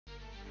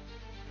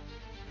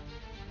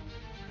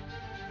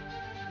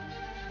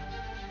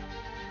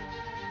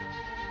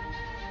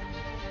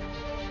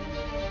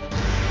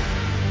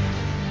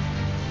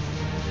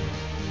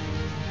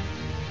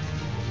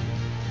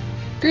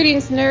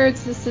Greetings,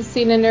 nerds. This is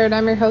Cena Nerd.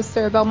 I'm your host,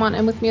 Sarah Belmont,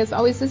 and with me, as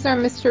always, is our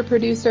Mr.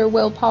 Producer,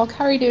 Will Polk.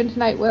 How are you doing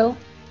tonight, Will?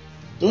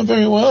 Doing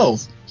very well.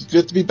 It's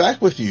good to be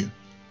back with you.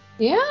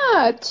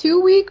 Yeah,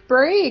 2-week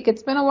break.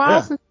 It's been a while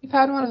Yeah, since we've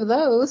had one of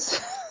those.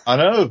 I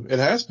know it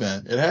has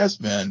been. It has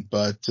been,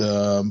 but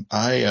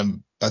I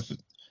am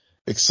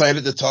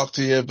excited to talk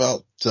to you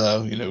about.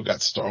 We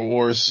got Star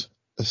Wars,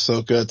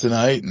 Ahsoka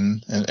tonight,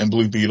 and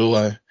Blue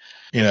Beetle.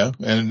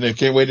 And I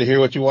can't wait to hear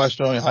what you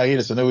watched on your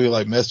hiatus. I know we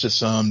messaged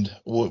some,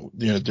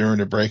 during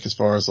the break as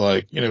far as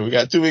we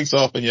got 2 weeks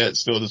off and yet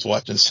still just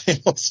watching the same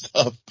old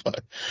stuff.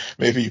 But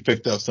maybe you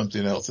picked up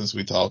something else since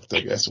we talked,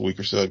 I guess, a week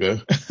or so ago.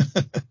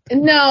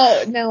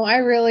 No, I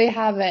really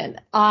haven't.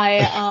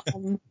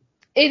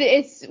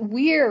 It's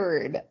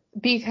weird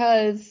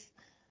because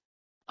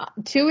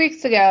 2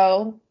 weeks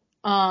ago,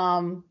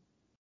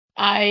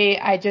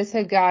 I just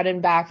had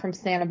gotten back from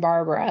Santa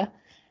Barbara,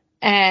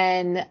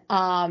 and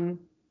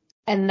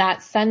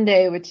that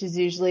Sunday, which is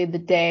usually the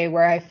day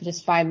where I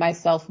just find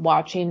myself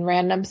watching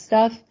random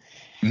stuff.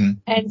 Mm-hmm.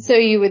 And so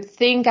you would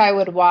think I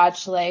would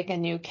watch like a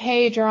new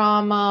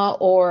K-drama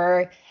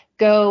or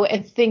go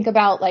and think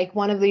about like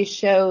one of these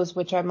shows,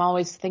 which I'm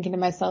always thinking to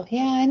myself,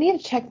 yeah, I need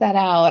to check that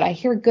out. I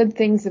hear good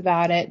things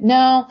about it.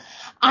 No,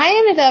 I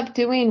ended up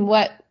doing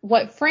what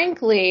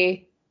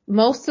frankly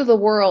most of the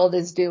world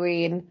is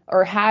doing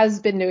or has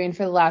been doing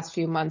for the last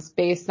few months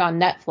based on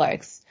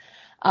Netflix.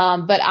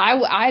 But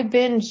I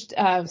binged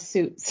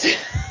Suits.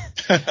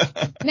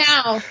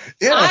 Now,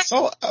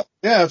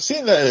 I've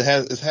seen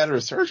that it's had a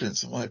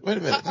resurgence. I'm like, wait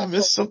a minute, I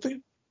missed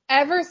something.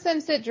 Ever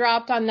since it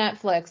dropped on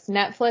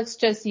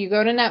Netflix, you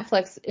go to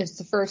Netflix, it's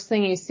the first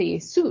thing you see.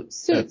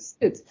 Suits.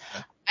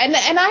 And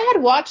I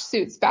had watched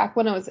Suits back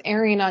when it was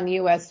airing on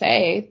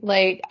USA.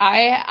 Like,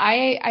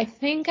 I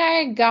think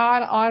I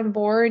got on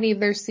board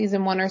either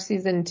season 1 or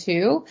season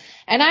 2,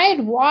 and I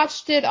had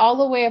watched it all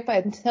the way up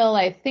until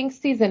I think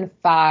season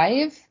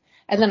 5,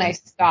 and then I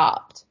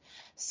stopped.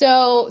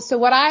 So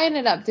what I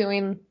ended up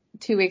doing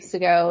 2 weeks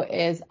ago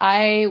is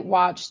I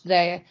watched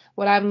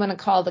what I'm going to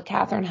call the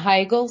Katherine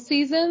Heigl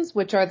seasons,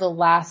 which are the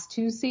last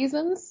 2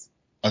 seasons.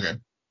 Okay.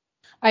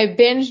 I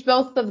binged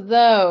both of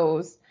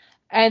those.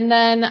 And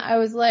then I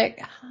was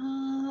like,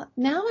 now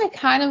I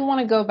kind of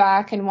want to go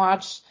back and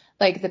watch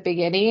like the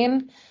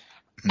beginning.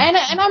 Mm-hmm. And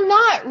I'm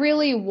not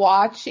really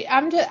watching.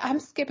 I'm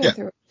skipping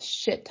through a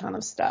shit ton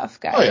of stuff,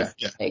 guys. Oh,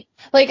 yeah.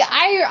 Like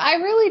I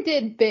really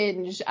did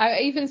binge.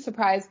 I even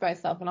surprised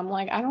myself, and I'm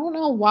like, I don't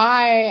know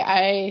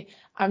why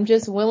I'm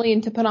just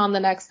willing to put on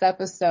the next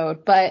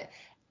episode, but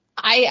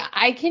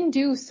I can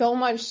do so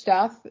much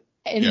stuff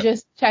and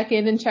just check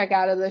in and check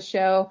out of the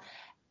show.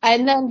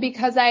 And then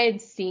because I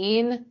had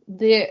seen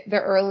the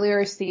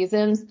earlier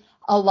seasons,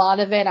 a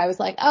lot of it, I was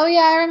like, oh yeah,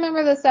 I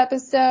remember this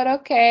episode.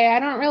 Okay, I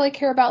don't really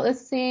care about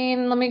this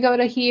scene. Let me go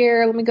to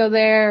here. Let me go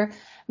there.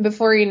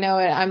 Before you know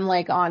it, I'm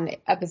like on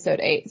episode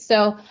 8.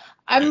 So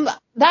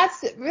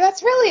that's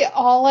really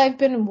all I've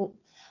been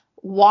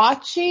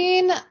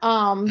watching.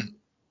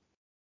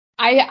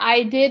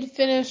 I did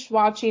finish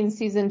watching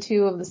season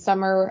 2 of The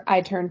Summer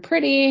I Turned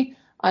Pretty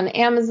on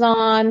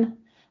Amazon.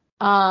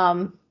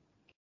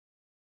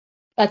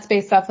 That's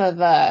based off of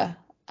a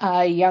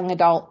young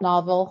adult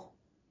novel.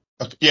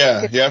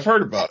 Yeah, I've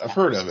heard of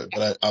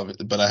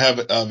it, but I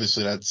haven't.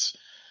 Obviously, that's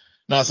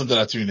not something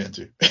I tuned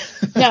into.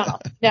 No.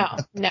 Yeah.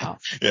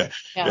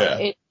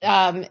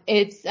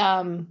 It's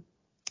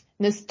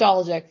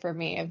nostalgic for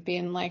me of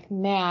being like,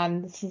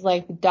 man, this is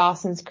like the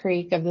Dawson's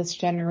Creek of this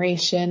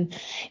generation.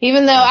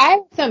 Even though I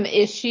have some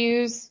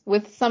issues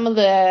with some of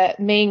the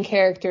main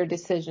character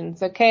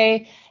decisions.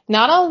 Okay,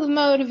 not all the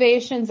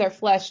motivations are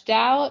fleshed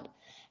out.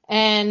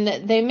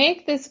 And they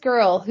make this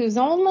girl who's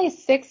only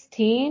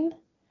 16.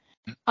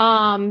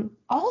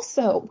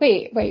 Also,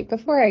 wait,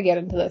 before I get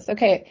into this.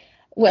 Okay.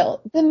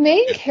 Well, the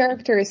main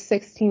character is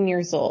 16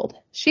 years old.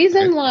 She's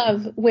in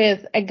love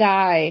with a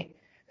guy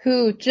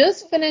who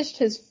just finished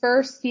his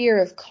first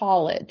year of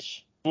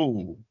college.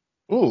 Ooh.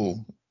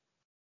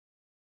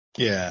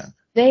 Yeah.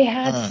 They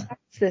had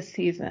sex this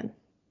season.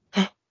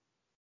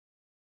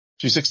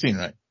 She's 16,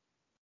 right?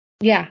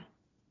 Yeah.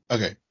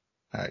 Okay.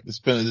 All right.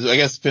 I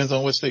guess it depends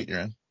on what state you're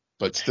in.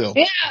 But still.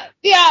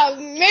 Yeah,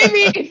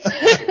 maybe.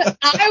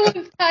 I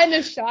was kind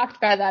of shocked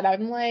by that.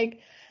 I'm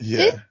like,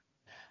 I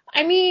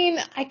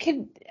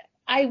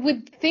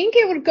would think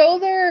it would go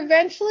there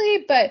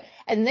eventually,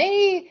 and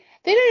they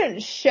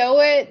didn't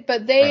show it,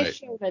 but they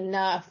showed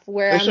enough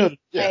where this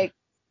is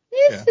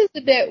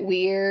a bit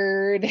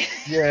weird.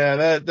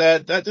 Yeah,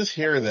 that just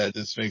hearing that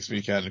just makes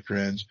me kind of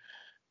cringe.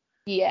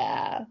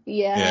 Yeah.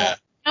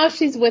 Now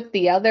she's with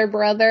the other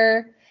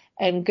brother.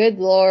 And good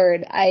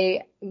Lord,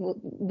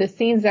 the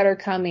scenes that are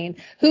coming,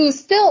 who's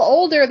still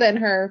older than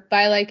her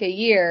by like a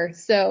year.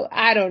 So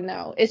I don't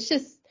know. It's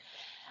just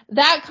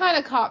that kind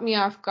of caught me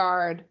off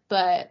guard.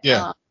 But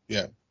yeah.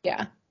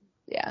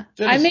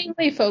 I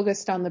mainly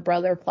focused on the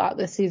brother plot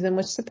this season,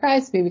 which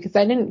surprised me because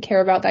I didn't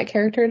care about that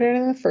character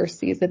during the first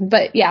season.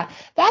 But yeah,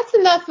 that's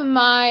enough of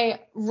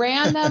my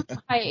random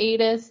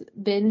hiatus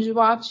binge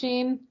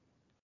watching.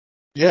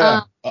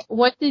 Yeah.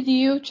 What did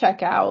you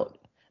check out?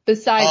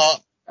 besides Uh,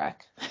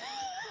 Trek?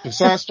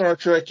 besides Star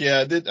Trek,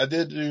 yeah,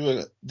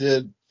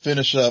 did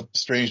finish up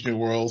Strange New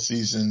World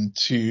season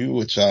 2,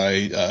 which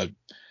I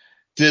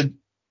did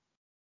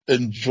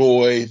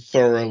enjoy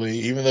thoroughly,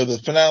 even though the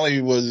finale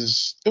it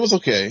was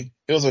okay.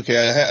 It was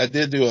okay. I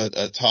did do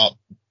a top,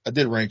 I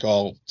did rank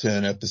all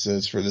 10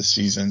 episodes for this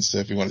season. So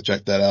if you want to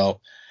check that out,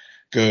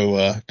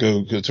 go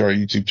to our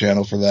YouTube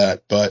channel for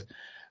that. But,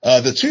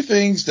 the two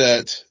things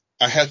that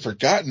I had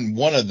forgotten,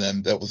 one of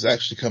them that was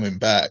actually coming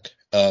back,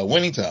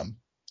 Winning Time,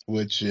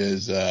 which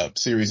is a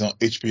series on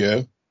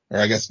HBO, or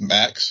I guess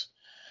Max.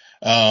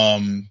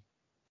 And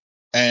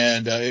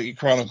it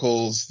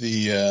chronicles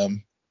the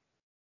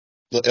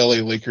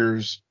LA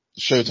Lakers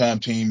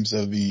Showtime teams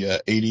of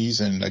the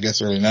 80s and I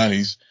guess early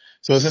 90s.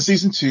 So it's in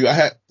season 2.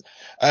 I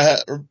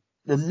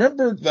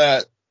remembered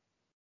that,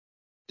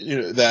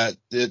 that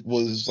it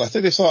was, I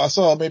think I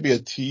saw maybe a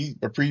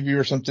preview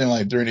or something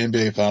like during the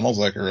NBA finals,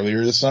 like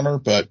earlier this summer,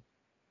 but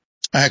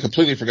I had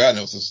completely forgotten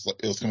it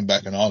was coming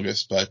back in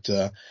August, but,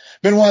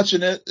 been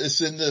watching it. It's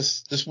in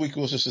this week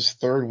was just this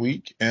third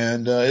week,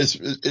 and,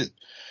 it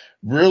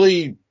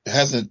really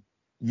hasn't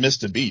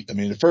missed a beat. I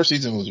mean, the first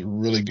season was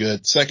really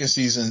good. Second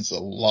season's a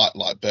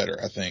lot better,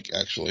 I think,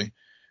 actually.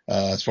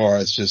 As far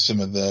as just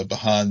some of the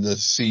behind the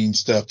scenes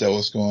stuff that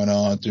was going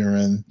on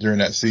during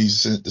that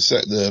season.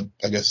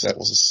 I guess that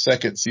was the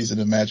second season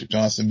of Magic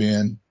Johnson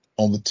being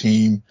on the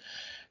team.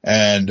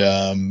 And,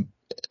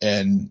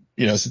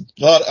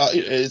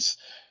 it's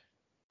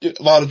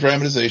a lot of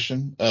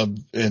dramatization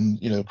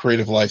and,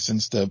 creative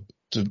license to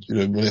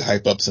really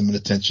hype up some of the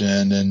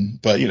tension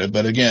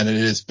but again, it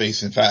is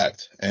based in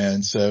fact.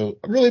 And so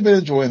I've really been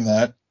enjoying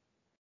that.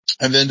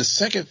 And then the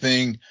second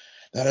thing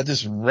that I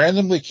just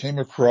randomly came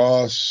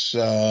across,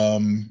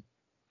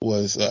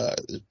 was,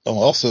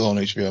 also on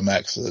HBO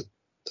Max,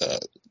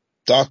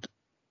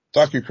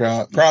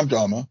 crime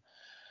drama,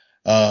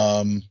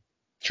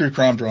 true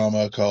crime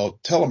drama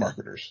called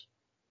Telemarketers.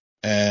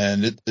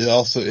 And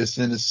it's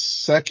in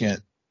its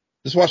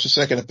just watched the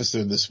second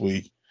episode this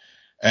week.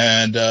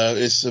 And,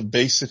 it's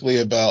basically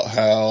about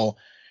how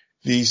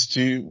these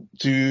two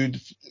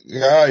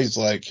guys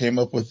like came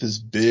up with this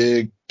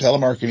big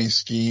telemarketing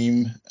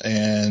scheme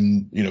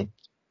and,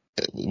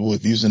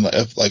 with using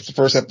like the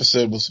first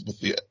episode was with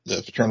the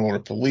Fraternal Order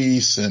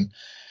Police and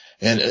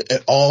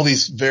all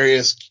these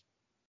various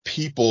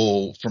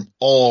people from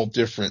all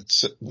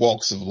different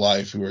walks of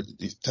life who are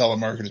these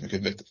telemarketers and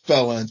convicted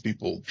felons,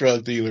 people,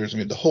 drug dealers, I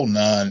mean, the whole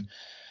nine.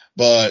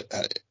 But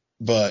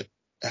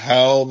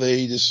how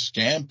they just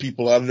scam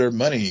people out of their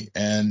money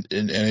and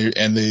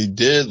they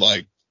did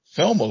like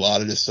film a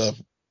lot of this stuff,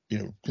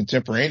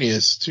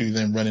 contemporaneous to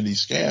them running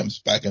these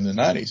scams back in the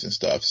 90s and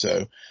stuff.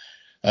 So,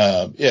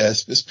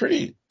 it's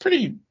pretty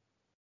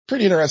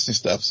interesting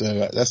stuff.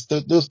 So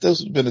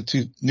those have been the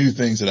two new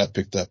things that I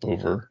picked up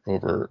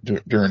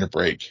during the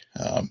break,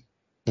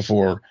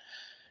 before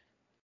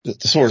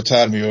to sort of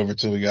tide me over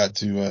till we got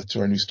to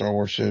our new Star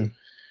Wars show.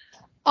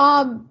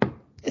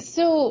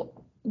 So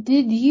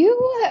did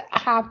you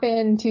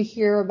happen to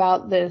hear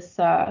about this,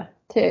 to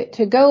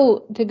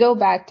go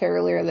back to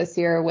earlier this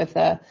year with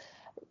a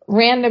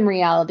random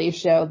reality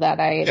show that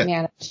I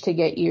managed to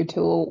get you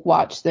to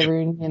watch the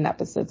reunion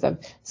episodes of?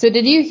 So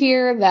did you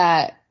hear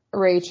that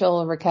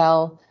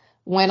Raquel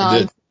went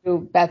on to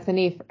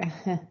Bethany?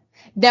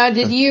 Now,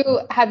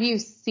 have you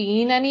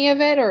seen any of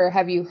it, or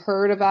have you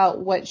heard about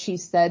what she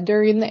said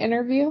during the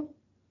interview?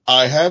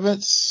 I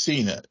haven't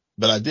seen it,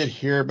 but I did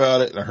hear about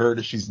it, and I heard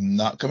that she's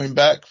not coming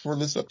back for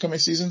this upcoming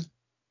season.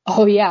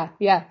 Oh, yeah.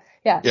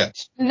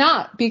 She's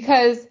not,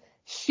 because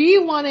she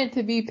wanted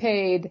to be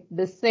paid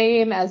the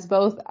same as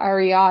both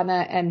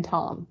Ariana and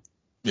Tom.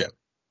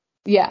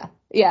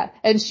 Yeah.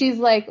 And she's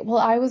like, well,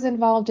 I was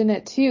involved in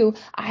it too.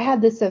 I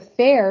had this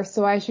affair,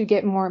 so I should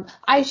get more.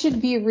 I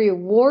should be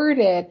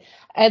rewarded.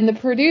 And the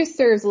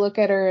producers look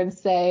at her and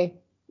say,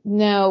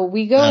 no,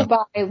 we go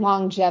by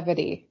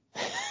longevity.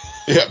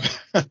 Yeah.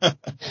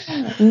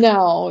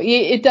 No,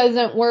 it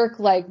doesn't work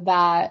like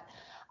that.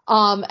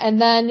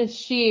 And then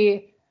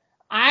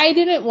I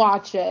didn't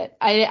watch it.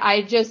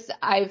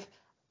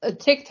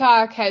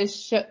 TikTok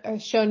has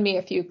shown me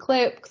a few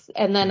clips,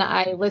 and then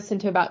I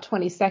listened to about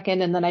 20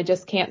 seconds, and then I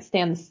just can't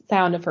stand the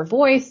sound of her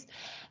voice.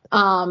 So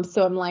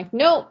I'm like,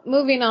 nope,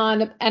 moving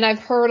on. And I've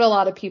heard a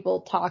lot of people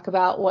talk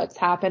about what's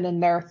happened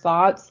and their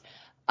thoughts.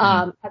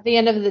 At the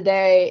end of the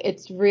day,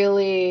 it's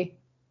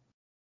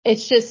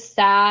just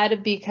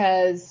sad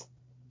because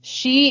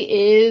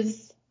she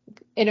is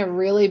in a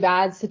really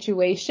bad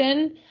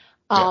situation.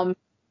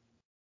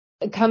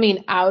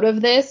 Coming out of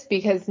this,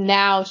 because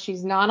now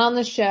she's not on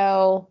the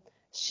show.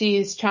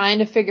 She's trying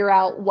to figure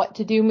out what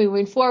to do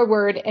moving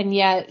forward, and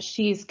yet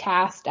she's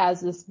cast as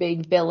this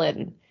big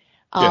villain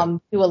to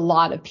a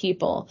lot of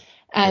people.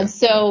 And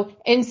so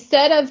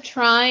instead of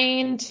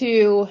trying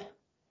to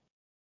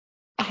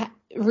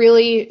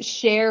really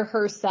share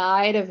her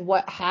side of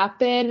what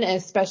happened,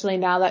 especially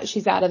now that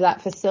she's out of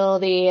that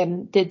facility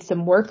and did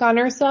some work on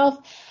herself,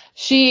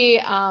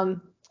 she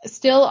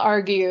still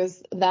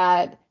argues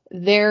that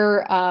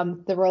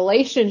the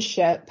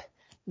relationship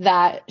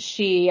that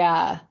she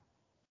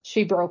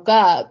broke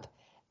up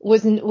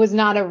was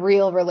not a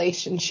real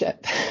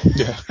relationship.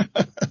 Yeah.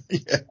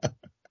 Yeah.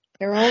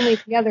 They were only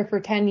together for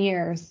 10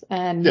 years,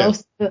 and Yeah.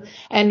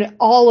 and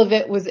all of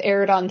it was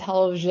aired on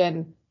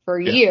television for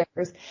Yeah.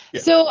 years.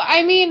 Yeah. So,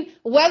 I mean,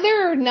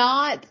 whether or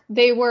not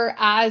they were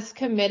as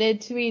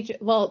committed to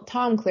well,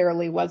 Tom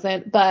clearly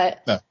wasn't,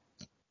 but No.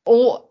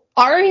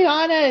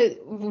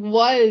 Ariana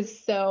was,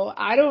 so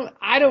I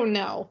don't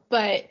know,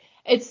 but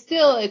it's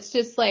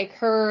just like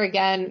her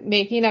again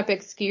making up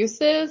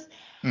excuses,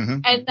 Mm-hmm.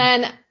 and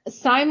then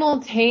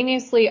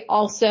simultaneously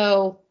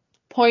also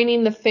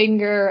pointing the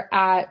finger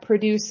at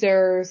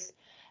producers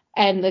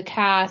and the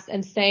cast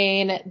and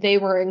saying they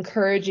were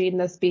encouraging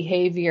this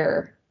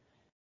behavior.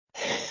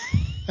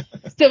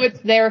 So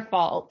it's their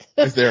fault.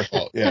 It's their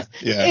fault. Yeah.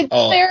 Yeah. It's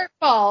their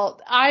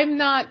fault. I'm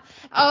not.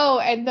 Oh,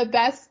 and the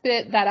best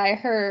bit that I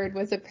heard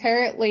was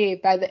apparently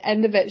by the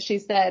end of it, she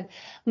said,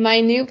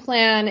 "My new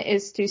plan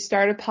is to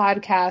start a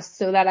podcast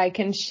so that I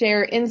can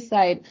share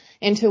insight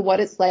into what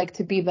it's like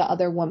to be the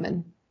other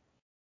woman."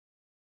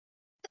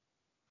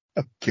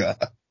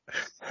 God.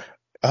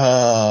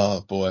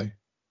 Oh boy.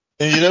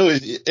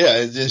 And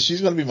yeah,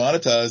 she's going to be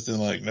monetized in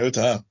like no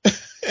time.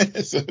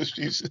 So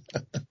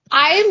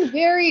I'm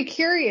very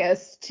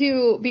curious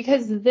too,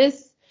 because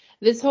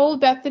this whole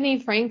Bethany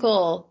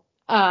Frankel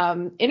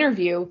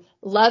interview,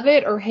 love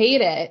it or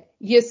hate it,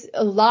 yes,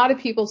 a lot of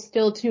people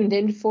still tuned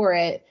in for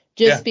it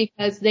just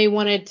because they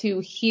wanted to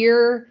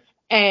hear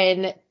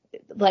and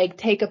like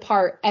take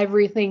apart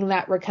everything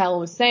that Raquel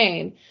was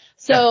saying.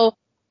 So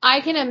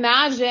I can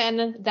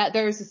imagine that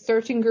there's a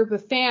certain group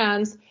of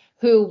fans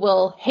who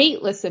will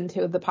hate listen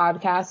to the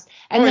podcast.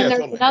 And then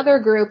there's another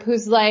group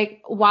who's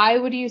like, why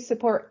would you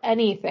support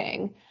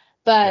anything?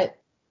 But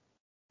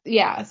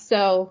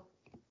so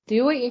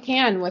do what you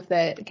can with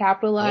it.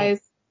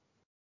 Capitalize.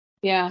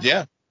 Yeah.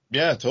 Yeah.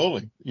 Yeah,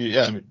 totally.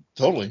 Yeah, I mean,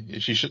 totally.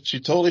 She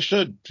totally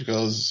should,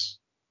 because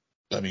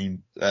I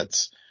mean,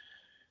 that's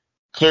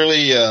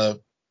clearly,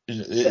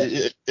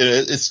 it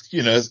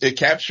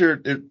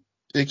captured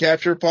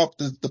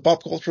the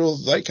pop cultural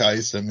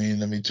zeitgeist. I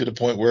mean, to the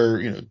point where,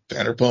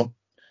 Vanderpump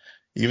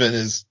even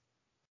is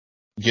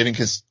getting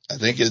I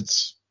think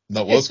it's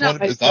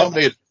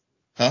nominated.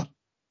 Huh?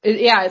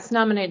 It's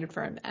nominated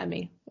for an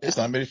Emmy. It's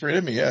nominated for an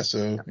Emmy. Yeah.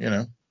 So,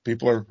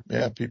 people are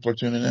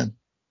tuning in.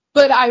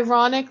 But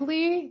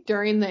ironically,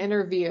 during the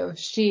interview,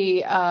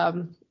 she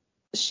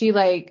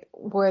like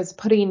was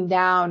putting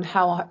down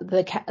how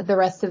the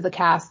rest of the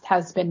cast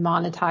has been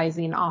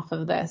monetizing off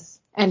of this,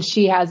 and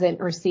she hasn't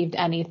received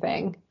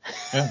anything.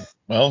 Yeah.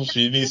 Well,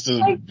 she needs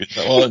to.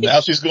 Well,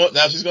 now she's going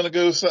to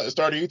go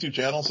start a YouTube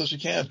channel so she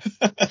can.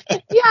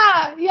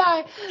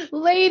 Yeah,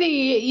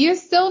 lady, you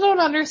still don't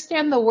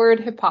understand the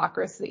word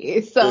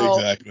hypocrisy. So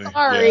exactly.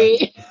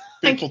 Sorry. Yeah.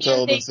 People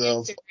tell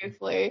themselves.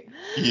 Seriously.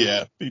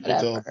 Yeah, people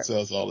tell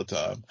themselves all the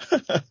time.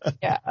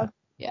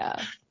 Yeah.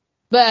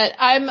 But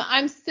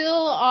I'm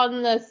still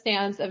on the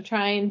stance of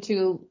trying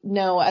to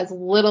know as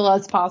little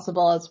as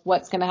possible as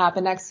what's going to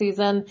happen next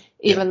season,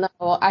 even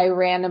though I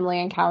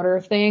randomly encounter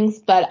things.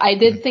 But I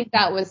did think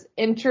that was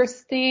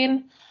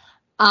interesting.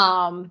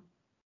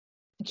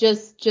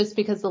 Just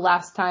because the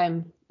last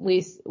time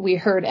we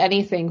heard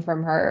anything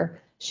from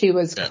her, she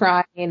was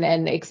crying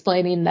and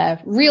explaining the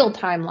real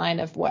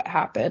timeline of what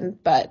happened.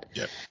 But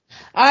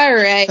all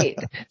right.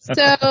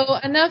 So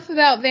enough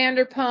about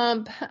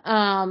Vanderpump.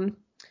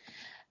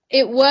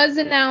 It was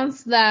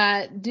announced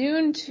that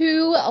Dune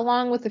 2,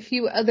 along with a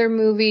few other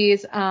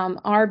movies,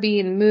 are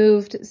being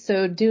moved.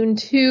 So Dune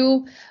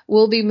 2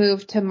 will be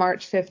moved to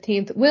March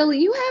 15th. Will,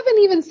 you haven't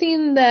even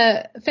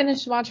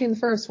finished watching the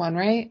first one,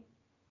 right?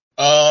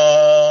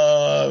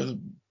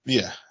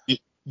 Yeah.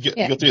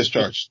 Guilty as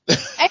charged. And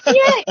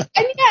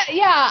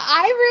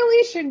I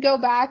really should go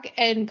back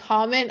and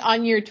comment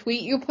on your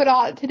tweet you put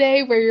out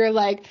today where you're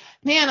like,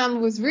 man, I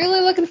was really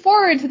looking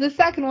forward to the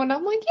second one.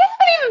 I'm like, I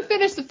haven't even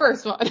finished the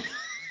first one.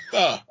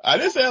 I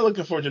didn't say I'm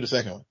looking forward to the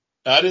second one.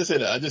 I didn't say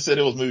that. I just said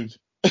it was moved.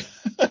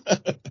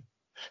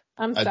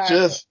 I'm sorry.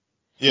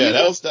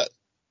 That was that.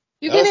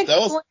 You can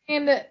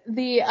explain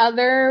the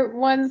other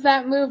ones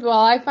that moved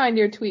while I find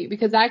your tweet,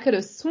 because I could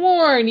have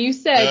sworn you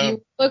said you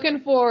were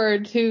looking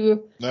forward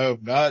to. No,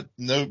 that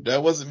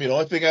wasn't me. The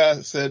only thing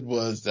I said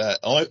was I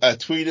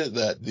tweeted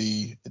that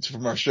it's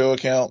from our show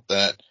account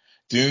that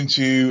Dune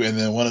 2 and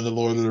then one of the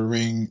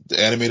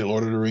animated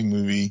Lord of the Ring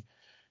movie,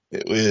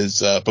 it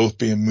was both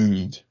being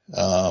moved.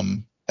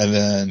 And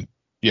then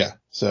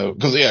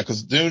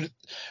because Dune,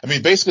 I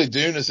mean, basically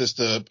Dune is just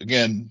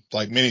again,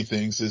 like many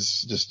things,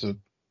 is just a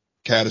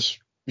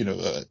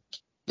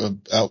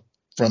out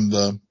from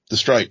the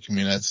strike. I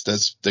mean,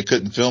 that's they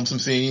couldn't film some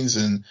scenes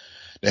and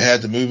they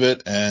had to move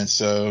it. And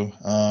so,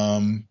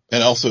 and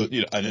also,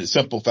 a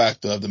simple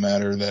fact of the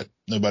matter that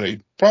nobody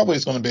probably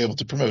is going to be able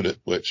to promote it,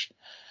 which,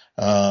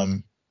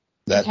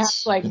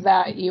 that's like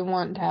that you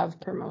want to have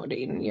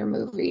promoting your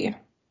movie.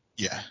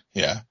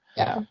 Yeah.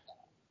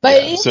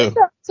 But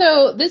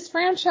so this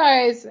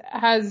franchise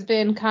has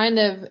been kind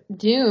of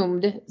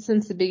doomed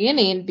since the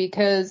beginning,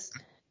 because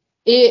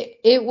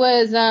it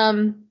was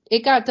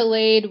it got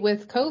delayed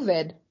with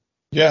COVID.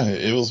 Yeah,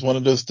 it was one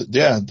of those,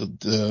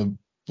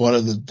 one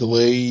of the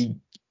delayed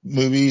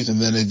movies, and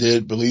then they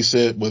did release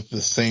it with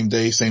the same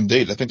day, same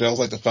date. I think that was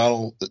like the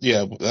final,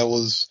 that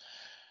was,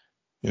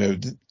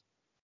 Vinny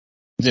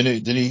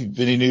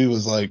New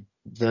was like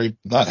very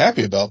not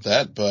happy about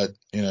that, but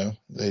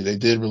they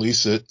did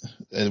release it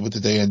with the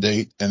day and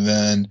date. And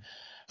then,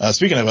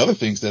 speaking of other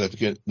things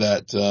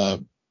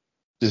that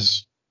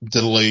is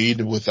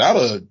delayed without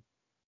a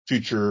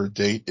future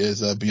date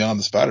is, Beyond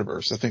the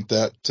Spider-Verse. I think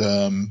that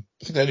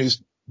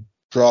news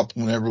dropped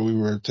whenever we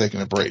were taking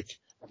a break.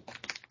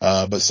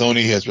 But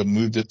Sony has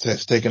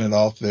taken it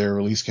off their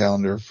release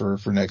calendar for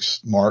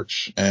next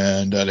March,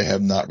 and they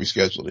have not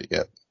rescheduled it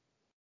yet.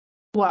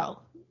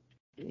 Well,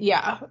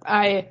 yeah,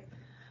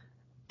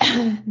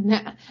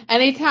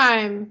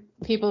 anytime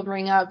people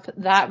bring up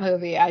that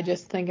movie, I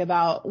just think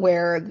about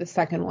where the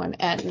second one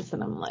ends,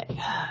 and I'm like,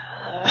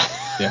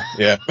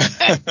 yeah.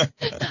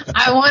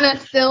 I want to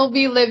still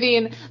be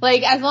living,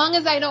 like, as long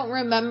as I don't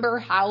remember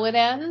how it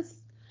ends.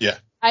 Yeah.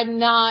 I'm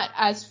not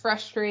as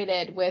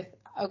frustrated with,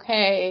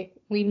 okay,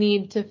 we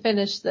need to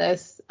finish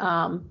this.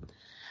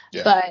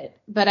 But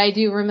I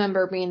do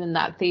remember being in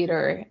that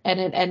theater and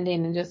it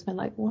ending and just been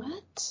like,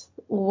 what?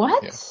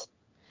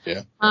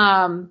 Yeah.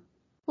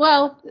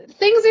 Well,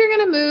 things are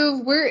going to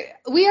move.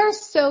 We are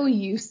so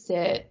used to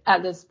it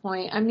at this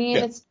point. I mean,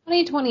 It's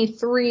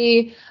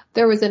 2023.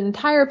 There was an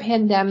entire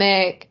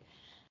pandemic.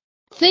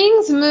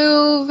 Things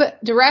move,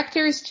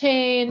 directors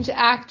change,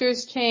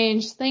 actors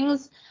change,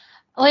 things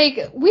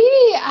like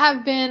we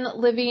have been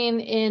living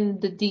in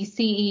the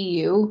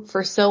DCEU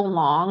for so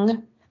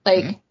long,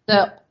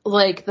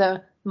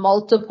 the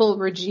multiple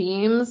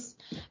regimes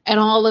and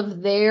all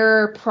of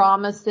their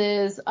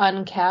promises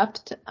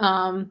unkept.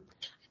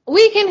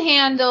 We can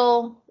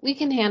handle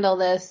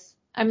this.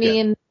 I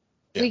mean,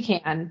 we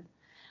can.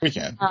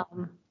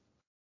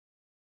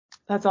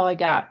 That's all I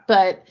got.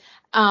 But,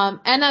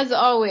 and as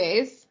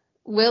always,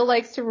 Will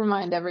likes to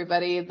remind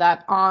everybody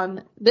that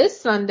on this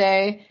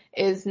Sunday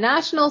is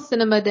National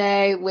Cinema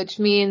Day, which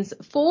means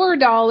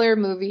 $4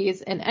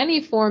 movies in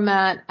any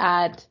format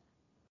at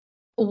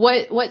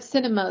what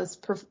cinemas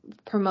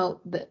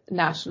promote the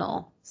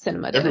National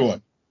Cinema Day?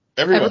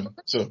 Everyone.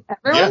 So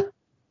everyone?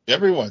 Yeah,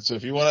 everyone. So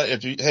if you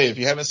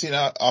haven't seen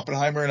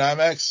Oppenheimer in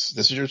IMAX,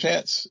 this is your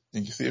chance.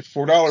 You can see it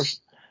for $4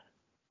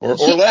 or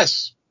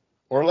less.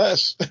 Or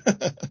less.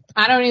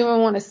 I don't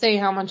even want to say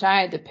how much I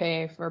had to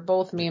pay for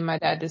both me and my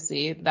dad to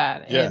see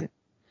that. Yeah.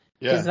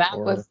 Because that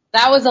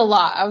was a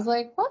lot. I was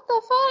like, what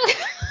the fuck?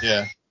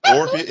 Yeah.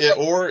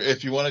 Or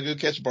if you want to go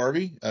catch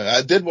Barbie,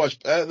 I did watch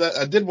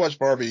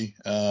Barbie,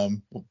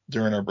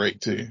 during our break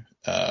too.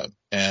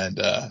 And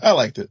I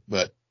liked it,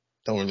 but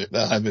don't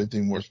have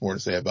anything more to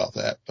say about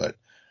that. But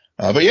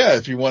yeah,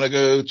 if you want to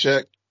go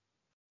check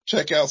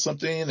out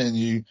something and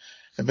you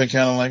have been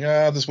kind of like,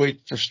 I'll just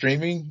wait for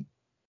streaming,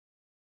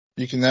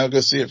 you can now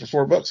go see it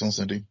for $4 on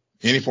Sunday,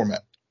 any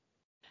format.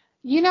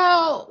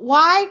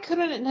 Why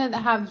couldn't it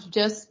have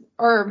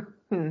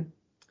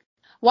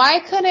why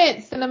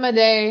couldn't Cinema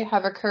Day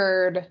have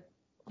occurred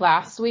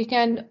last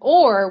weekend?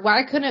 Or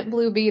why couldn't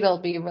Blue Beetle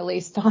be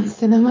released on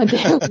Cinema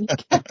Day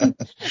weekend?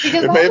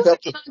 Because I would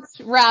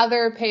much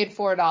rather paid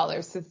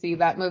 $4 to see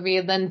that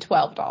movie than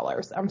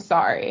 $12. I'm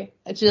sorry.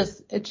 It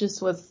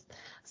just was,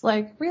 it's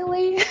like,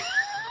 really?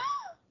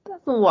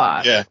 That's a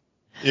lot. Yeah.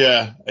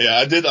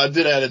 I did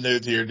add a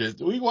note here.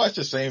 We watched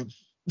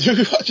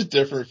a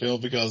different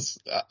film? Because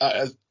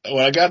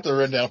when I got the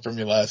rundown from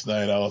you last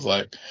night, I was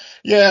like,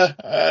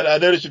 I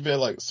noticed you've been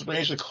like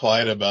strangely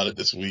quiet about it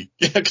this week.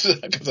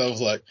 Cause I was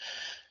like,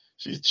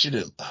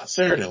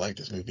 Sarah didn't like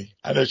this movie.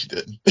 I know she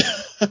didn't.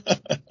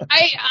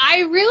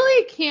 I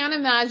really can't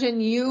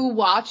imagine you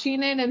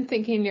watching it and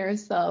thinking to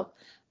yourself,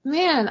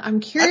 man,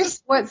 I'm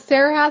curious what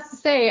Sarah has to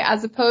say,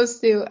 as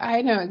opposed to,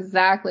 I know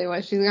exactly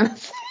what she's going to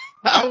say.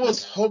 I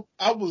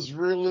was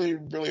really,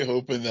 really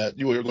hoping that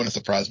you were going to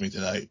surprise me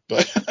tonight,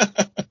 but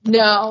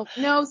no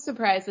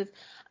surprises.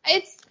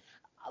 It's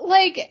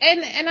like,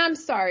 and I'm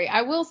sorry,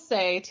 I will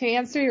say, to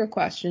answer your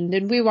question,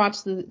 did we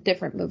watch the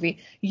different movie?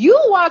 You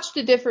watched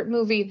a different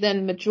movie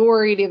than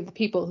majority of the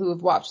people who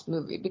have watched the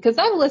movie, because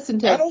I've listened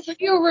to a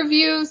few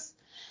reviews.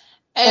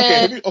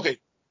 And okay.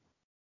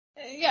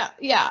 Yeah.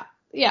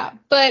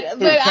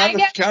 But I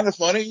guess kind of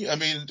funny. I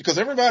mean, because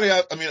everybody,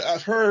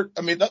 I've heard,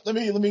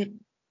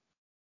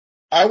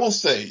 I will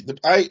say that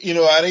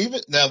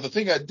the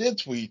thing I did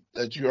tweet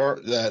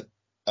that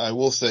I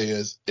will say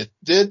is it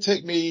did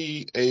take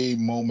me a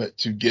moment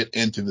to get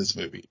into this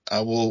movie.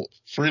 I will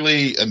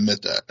freely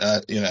admit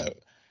that,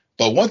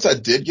 but once I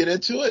did get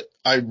into it,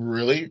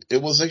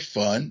 it was a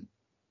fun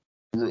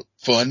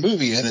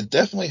movie, and it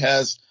definitely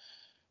had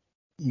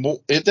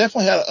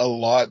a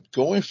lot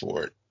going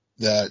for it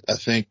that I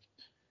think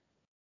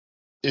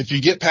if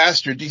you get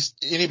past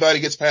anybody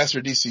gets past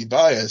their DC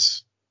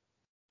bias,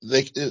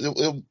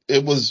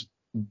 it was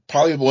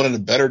probably one of the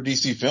better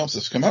DC films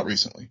that's come out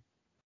recently.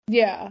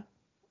 Yeah.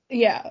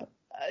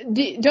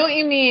 Don't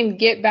you mean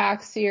get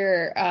back to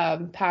your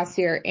past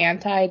your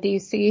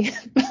anti-DC?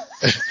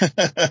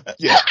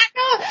 Yeah.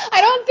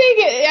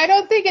 I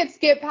don't think it's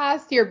get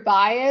past your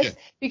bias Yeah,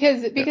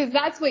 yeah. because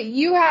that's what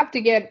you have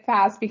to get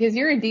past because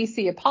you're a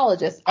DC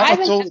apologist. Oh,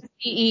 I'm an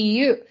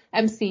totally.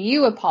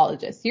 MCU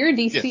apologist. You're a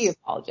DC Yes,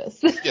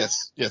 apologist.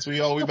 yes.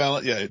 We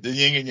balance. Yeah, the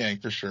yin and yang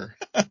for sure.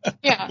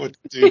 Yeah. What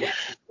to do?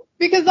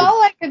 Because But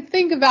all I could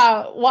think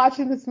about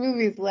watching this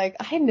movie is like,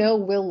 I know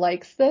Will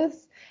likes this,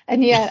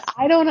 and yet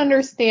I don't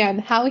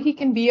understand how he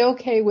can be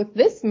okay with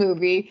this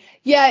movie,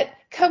 yet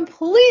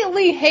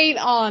completely hate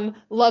on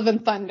Love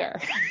and Thunder.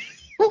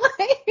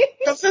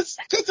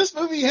 because this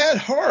movie had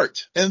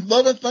heart, and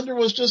Love and Thunder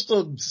was just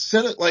a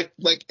Senate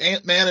like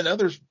Ant-Man and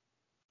other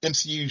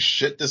MCU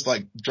shit that's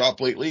like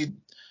dropped lately.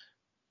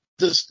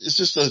 This it's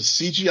just a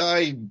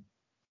CGI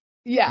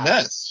Yeah,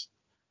 mess,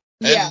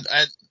 yeah,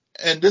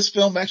 and this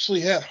film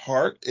actually had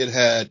heart. It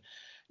had,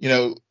 you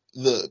know,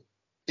 the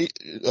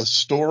a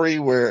story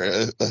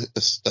where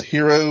a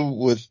hero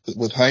with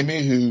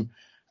Jaime who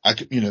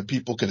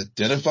people can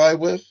identify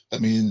with. I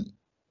mean,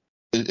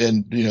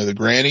 and the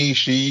granny,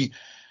 she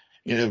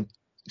you know,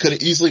 could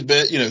have easily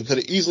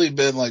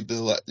been like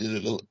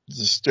the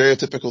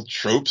stereotypical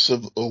tropes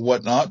of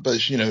whatnot,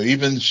 but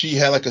even she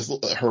had like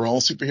her own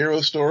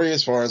superhero story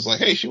as far as like,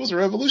 hey, she was a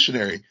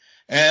revolutionary.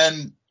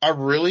 And I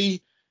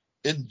really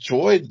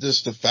enjoyed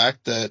the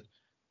fact that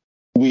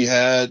we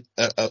had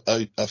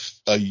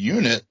a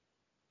unit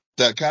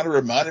that kind of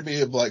reminded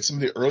me of like some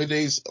of the early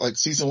days, like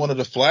season 1 of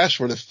The Flash,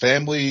 where the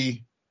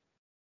family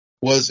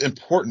was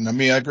important. I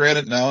mean, I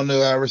granted now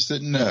no Iris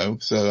didn't know,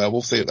 so I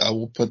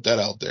will put that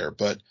out there.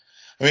 But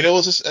I mean,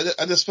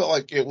 I just felt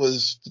like it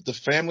was the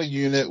family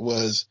unit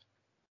was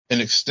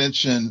an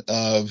extension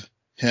of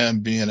him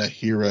being a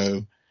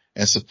hero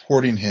and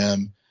supporting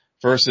him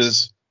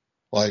versus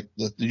like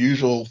the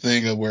usual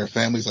thing of where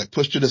families like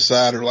pushed to the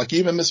side, or like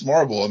even Miss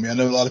Marvel. I mean, I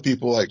know a lot of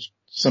people, like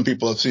some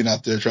people I've seen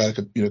out there try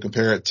to,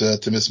 compare it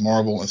to Miss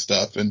Marvel and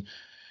stuff.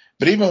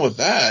 But even with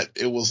that,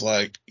 it was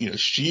like,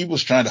 she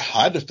was trying to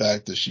hide the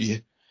fact that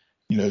she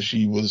had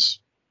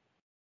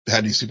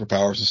these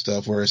superpowers and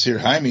stuff. Whereas here,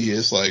 Jaime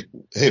is like,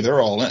 hey,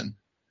 they're all in,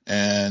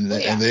 and oh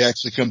yeah. they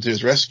actually come to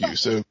his rescue.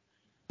 So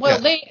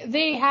Well, yeah,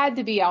 they had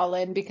to be all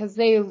in because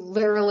they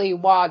literally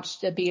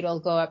watched a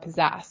beetle go up his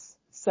ass.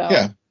 So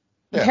yeah,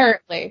 yeah.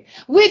 apparently,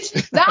 which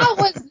that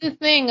was the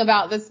thing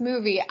about this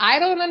movie. I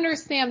don't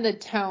understand the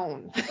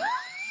tone.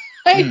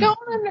 I Mm, don't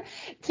under,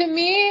 to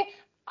me,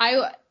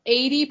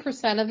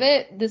 80% of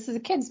it, this is a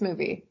kids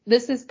movie.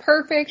 This is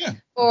perfect yeah,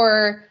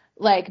 for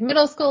like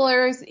middle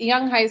schoolers,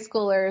 young high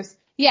schoolers.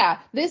 Yeah,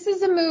 this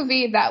is a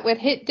movie that would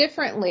hit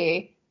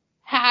differently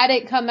had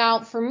it come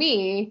out for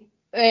me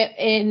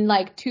in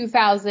like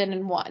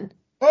 2001.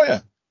 oh yeah,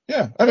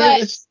 yeah. I mean,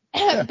 But, it's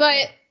yeah,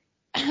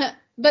 but,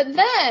 but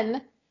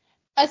then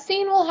a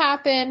scene will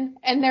happen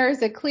and there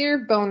is a clear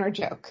boner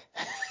joke.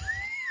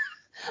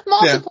 yeah.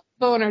 Multiple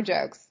boner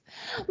jokes,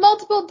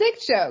 multiple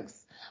dick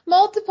jokes,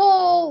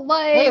 multiple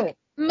Well, like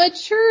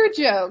mature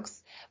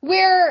jokes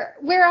where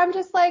I'm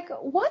just like,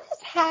 what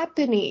is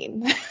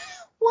happening?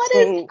 What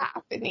is so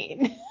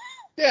happening?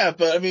 yeah,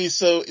 but I mean,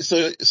 so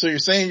you're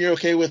saying you're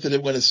okay with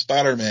it when it's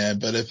Spider-Man,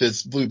 but if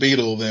it's Blue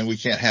Beetle, then we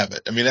can't have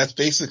it. I mean, that's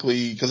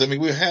basically because I mean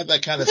we had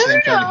that kind of No,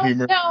 same kind of no,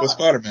 humor no, with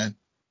Spider-Man.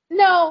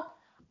 no.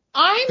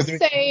 I'm 'Cause I mean,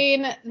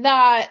 saying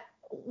that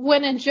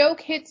when a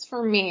joke hits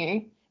for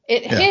me,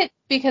 it yeah, hits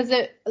because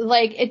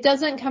it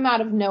doesn't come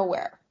out of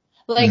nowhere.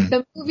 Like mm,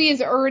 the movie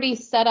has already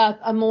set up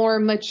a more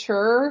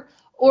mature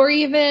or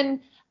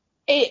even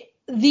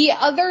the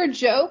other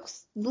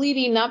jokes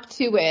leading up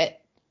to it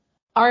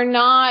are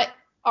not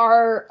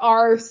are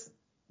are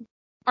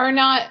are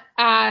not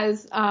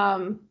as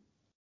I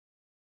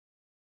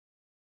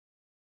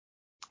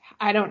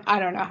don't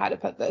know how to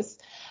put this,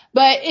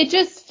 but it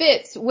just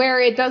fits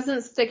where it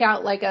doesn't stick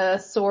out like a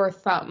sore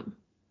thumb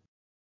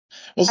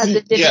we'll as see.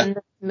 it did Yeah, in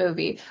this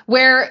movie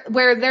where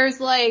there's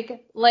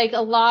like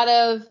a lot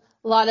of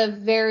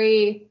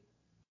very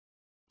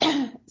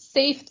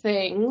safe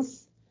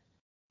things.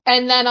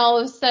 And then all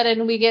of a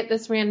sudden we get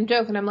this random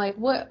joke and I'm like,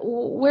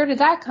 where did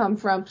that come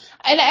from?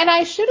 And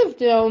I should have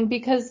known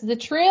because the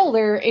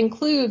trailer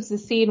includes the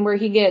scene where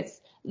he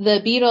gets the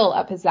beetle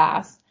up his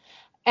ass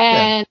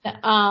yeah,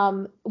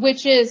 and,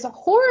 which is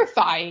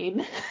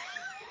horrifying.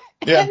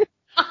 yeah. and,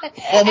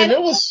 Well, I mean, and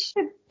it was.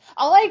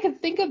 all I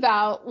could think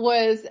about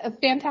was a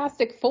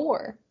Fantastic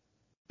Four.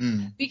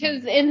 Mm,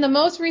 Because in the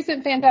most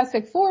recent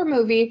Fantastic Four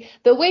movie,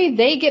 the way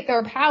they get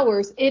their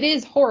powers, it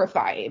is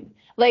horrifying.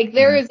 Like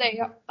there mm, is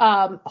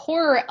a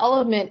horror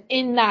element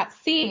in that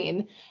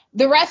scene.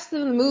 The rest of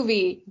the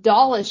movie,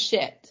 dull as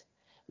shit.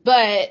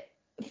 But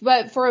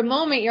for a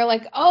moment, you're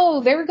like,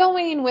 oh, they're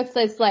going with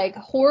this like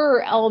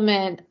horror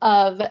element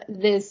of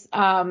this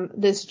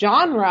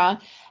genre,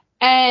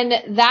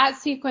 and that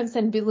sequence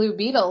in Blue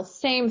Beetle,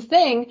 same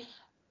thing.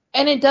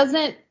 And it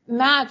doesn't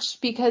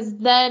match because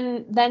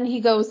then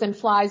he goes and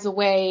flies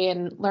away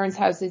and learns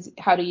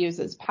how to use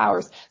his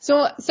powers.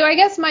 So I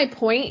guess my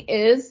point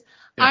is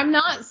yeah, I'm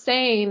not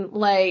saying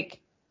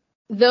like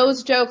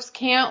those jokes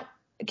can't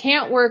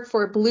work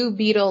for Blue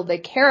Beetle the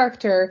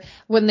character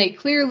when they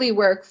clearly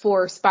work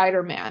for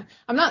Spider-Man.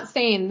 I'm not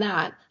saying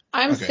that.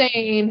 I'm Okay.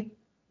 saying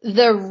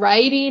the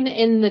writing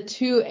in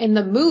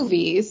the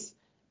movies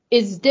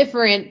is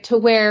different to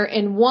where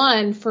in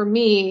one, for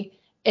me,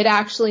 it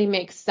actually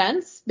makes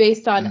sense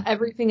based on Mm-hmm.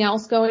 everything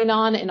else going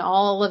on and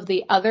all of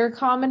the other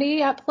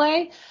comedy at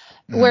play.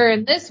 Mm-hmm. Where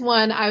in this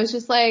one, I was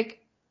just like,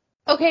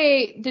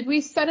 okay, did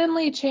we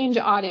suddenly change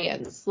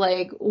audience?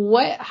 Like,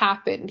 what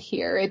happened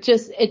here? It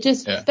just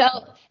Yeah.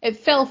 it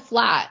fell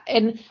flat.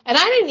 And I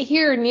didn't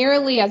hear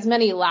nearly as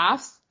many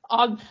laughs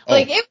on,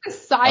 like, Oh, it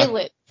was my,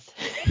 silent.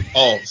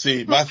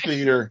 see, my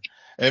theater,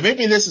 and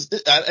maybe this is,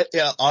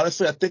 yeah,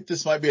 honestly, I think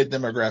this might be a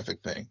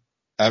demographic thing.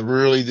 I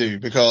really do,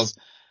 because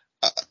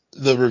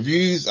the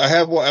reviews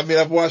I've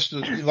watched,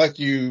 like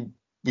you,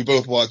 we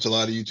both watch a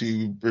lot of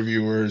YouTube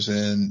reviewers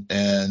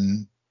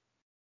and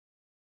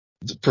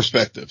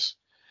perspectives.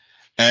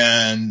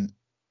 And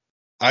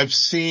I've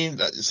seen,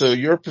 so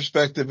your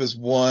perspective is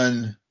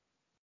one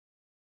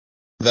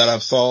that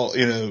I've saw,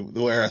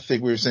 where I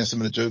think we were saying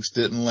some of the jokes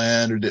didn't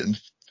land or didn't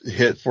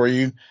hit for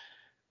you.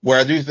 Where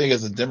I do think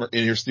as a demo,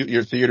 in your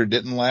theater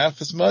didn't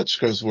laugh as much,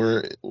 because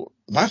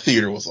my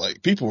theater was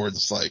like, people were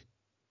just like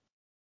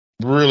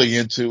really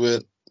into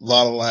it. A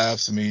lot of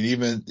laughs. I mean,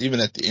 even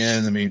at the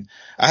end, I mean,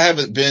 I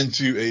haven't been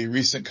to a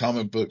recent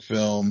comic book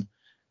film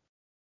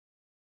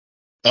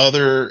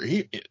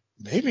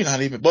maybe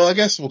not even, well, I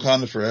guess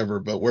Wakanda Forever,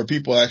 but where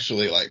people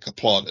actually like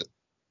applauded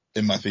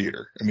in my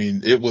theater. I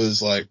mean, it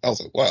was like, I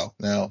was like, wow.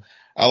 Now,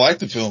 I liked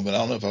the film, but I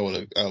don't know if I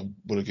would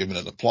have given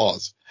it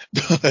applause.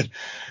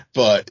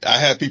 But, I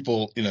have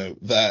people,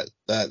 that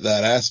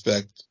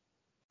aspect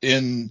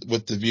in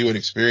with the viewing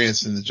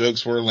experience, and the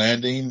jokes were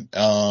landing.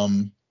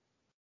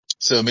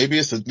 So maybe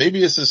it's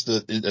just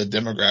a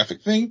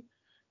demographic thing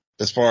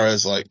as far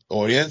as like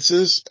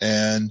audiences,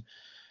 and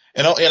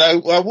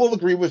I will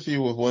agree with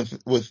you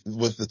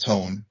with the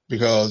tone,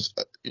 because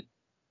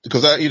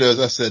as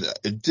I said,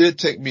 it did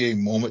take me a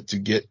moment to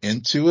get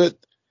into it,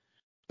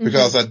 Hmm.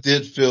 because I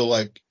did feel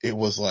like it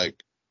was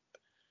like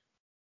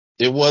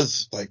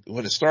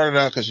when it started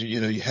out, because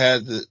you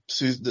had what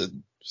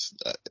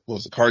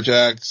was it,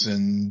 Carjacks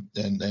and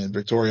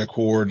Victoria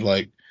Cord,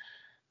 like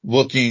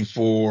looking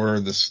for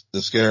the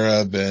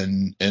scarab,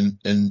 and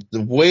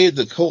the way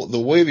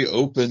the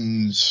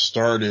open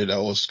started, I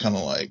was kind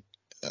of like,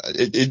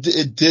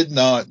 it did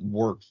not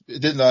work.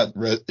 It did not,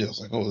 it was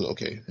like, oh,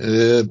 okay.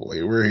 Boy,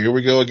 here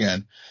we go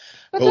again.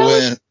 But But that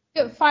was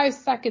when, a 5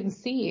 second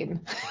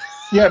scene.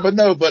 yeah, but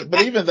no, but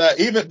even that,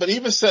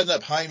 even setting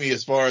up Jaime,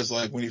 as far as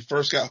like when he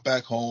first got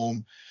back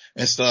home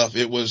and stuff,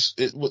 it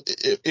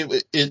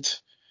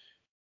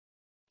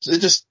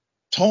just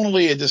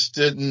tonally, it just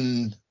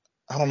didn't,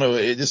 I don't know.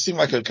 It just seemed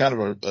like a kind of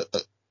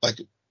like,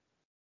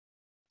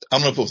 I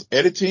don't know if it was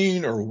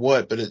editing or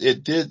what, but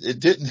it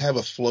didn't have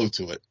a flow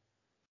to it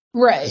as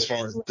Right.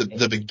 far as Right.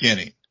 the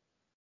beginning.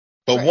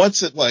 But Right.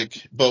 once we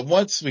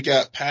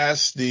got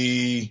past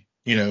once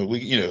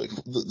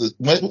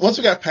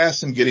we got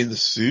past him getting the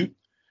suit,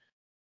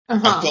 I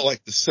Uh-huh. felt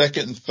like the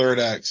second and third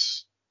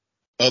acts,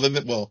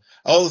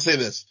 I'll say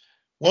this.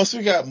 Once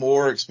we got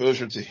more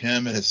exposure to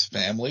him and his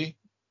family,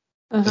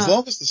 Uh-huh. as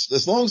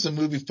long as the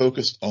movie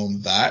focused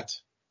on that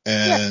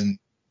Yeah. and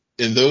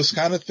in those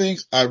kind of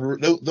things,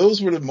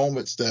 those were the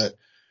moments that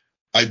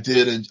I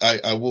did, and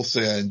I will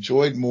say I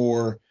enjoyed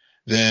more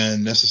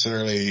than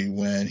necessarily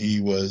when he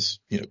was,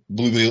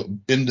 blue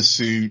in the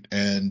suit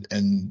and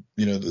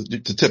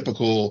the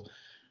typical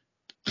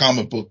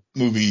comic book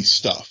movie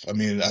stuff. I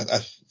mean,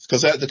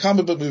 because the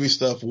comic book movie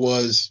stuff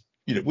was,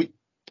 I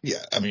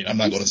mean, I'm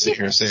not You've going to seen sit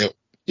here and it. say,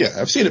 yeah,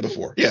 I've seen it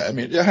before. Yeah, I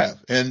mean, I have.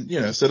 And,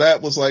 so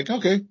that was like,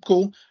 okay,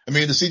 cool. I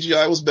mean, the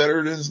CGI was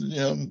better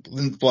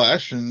than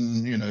Flash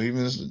and,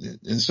 even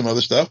in some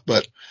other stuff,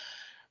 but,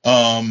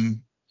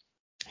 um,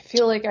 I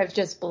feel like I've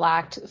just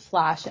blacked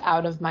Flash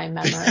out of my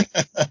memory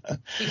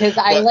because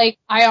but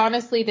I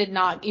honestly did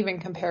not even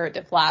compare it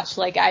to Flash.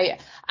 Like yeah.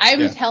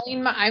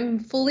 I'm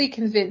fully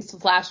convinced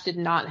Flash did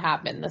not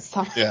happen this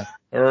summer. Yeah.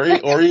 Or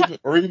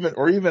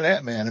even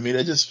Ant-Man. I mean,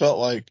 it just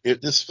felt,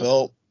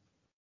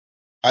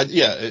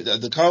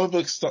 the comic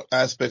book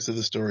aspects of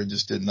the story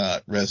just did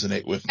not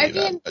resonate with I me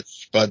that mean,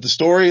 much. But the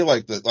story,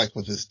 like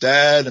with his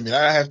dad, I mean,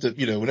 I have to,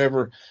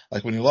 whenever,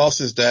 like when he lost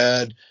his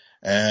dad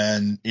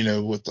and,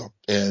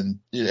 and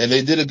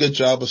they did a good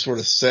job of sort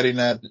of setting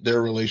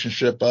their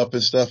relationship up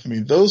and stuff. I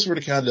mean, those were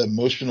the kind of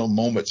emotional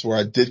moments where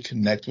I did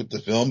connect with the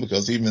film,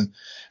 because I mean,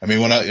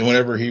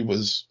 whenever he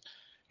was,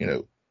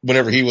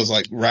 whenever he was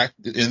like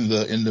racked in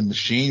the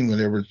machine, when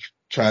they were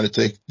trying to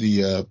take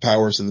the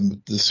powers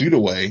of the suit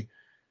away,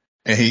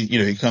 and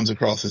he comes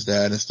across his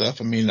dad and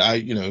stuff. I mean,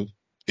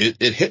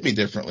 it hit me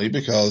differently,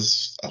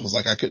 because I was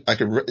like,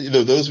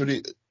 those were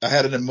I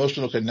had an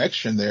emotional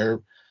connection there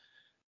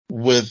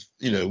with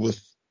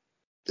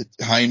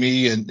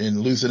Jaime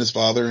and losing his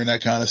father and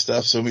that kind of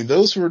stuff. So, I mean,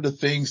 those were the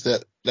things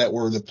that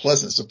were the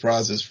pleasant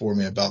surprises for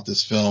me about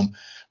this film,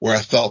 where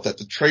I felt that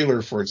the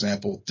trailer, for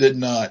example, did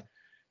not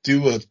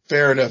do a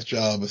fair enough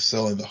job of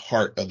selling the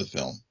heart of the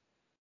film.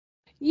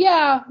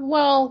 yeah,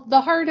 well,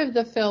 the heart of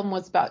the film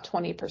was about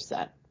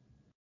 20%.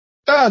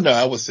 Oh, no,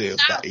 I would say it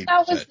was about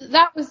That 80%.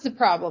 that was the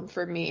problem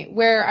for me,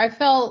 where I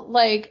felt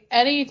like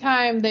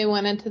anytime they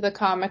went into the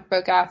comic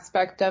book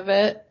aspect of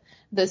it,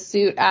 the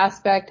suit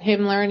aspect,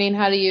 him learning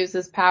how to use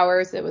his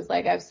powers, it was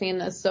like I've seen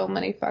this so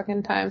many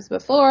fucking times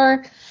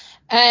before.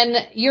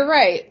 And you're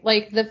right,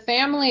 like the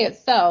family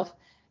itself,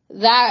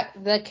 that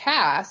the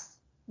cast,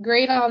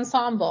 great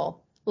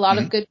ensemble, a lot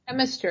of Mhm. good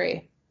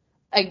chemistry.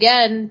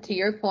 Again, to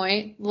your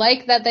point,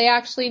 like that they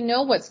actually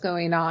know what's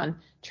going on,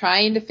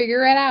 trying to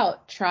figure it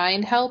out,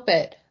 trying to help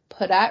it,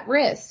 put at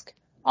risk,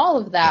 all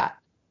of Yeah. that.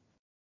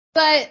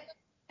 But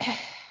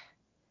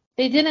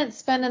they didn't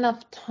spend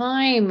enough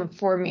time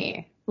for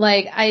me.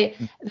 Like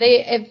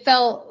it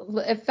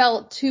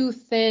felt too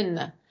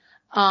thin.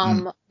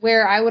 Mhm.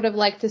 Where I would have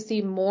liked to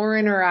see more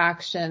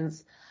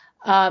interactions,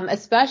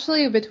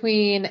 especially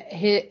between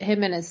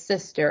him and his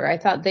sister. I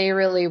thought they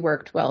really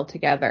worked well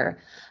together.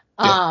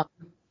 Yeah. Um,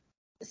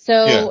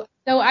 Yeah.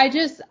 so I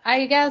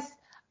guess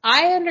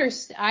I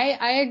understand.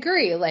 I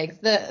agree.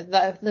 Like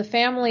the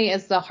family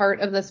is the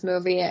heart of this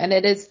movie, and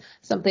it is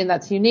something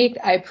that's unique.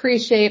 I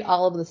appreciate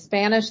all of the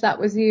Spanish that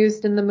was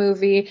used in the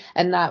movie,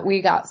 and that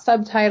we got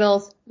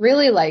subtitles.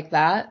 Really like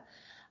that.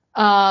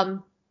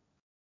 Um,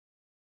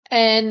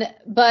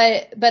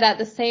 but at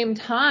the same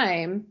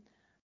time,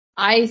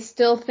 I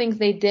still think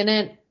they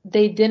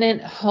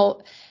didn't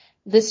hope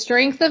the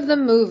strength of the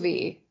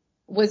movie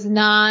was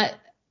not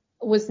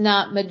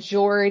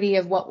majority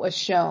of what was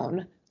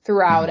shown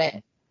throughout Mhm.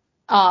 it.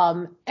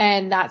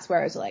 And that's where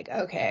I was like,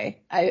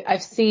 okay,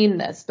 I've seen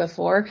this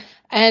before.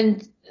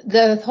 And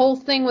the whole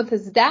thing with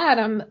his dad,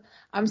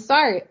 I'm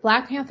sorry,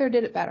 Black Panther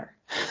did it better.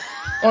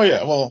 Oh,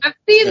 yeah. Well, I've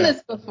seen yeah.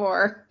 this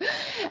before,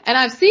 and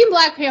I've seen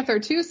Black Panther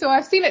too, so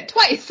I've seen it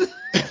twice. In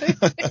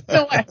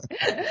a way.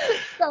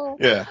 So,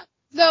 Yeah.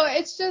 so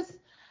it's just,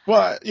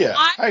 Well, yeah.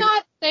 I'm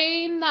not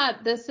saying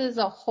that this is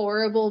a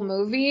horrible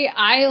movie.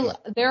 Yeah.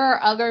 There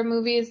are other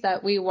movies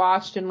that we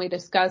watched and we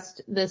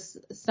discussed this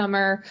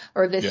summer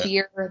or this Yeah.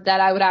 year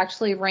that I would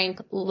actually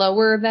rank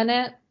lower than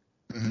it,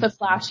 Mhm. The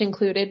Flash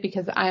included,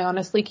 because I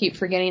honestly keep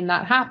forgetting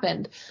that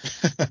happened.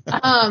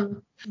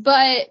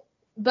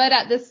 But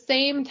at the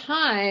same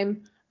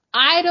time,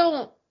 I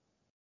don't,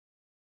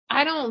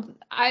 I don't,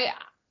 I,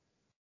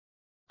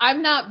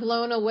 I'm not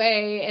blown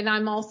away, and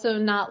I'm also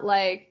not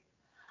like,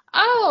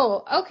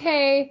 oh,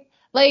 okay.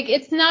 Like,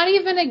 it's not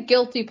even a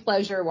guilty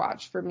pleasure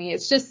watch for me.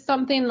 It's just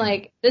something Mhm.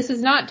 like, this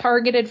is not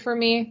targeted for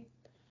me.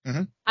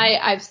 Mhm.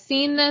 I've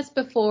seen this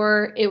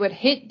before. It would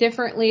hit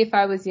differently if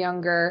I was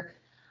younger.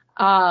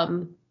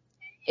 Um,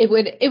 it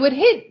would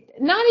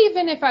hit, not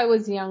even if I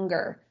was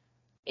younger.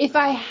 If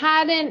I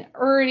hadn't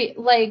already,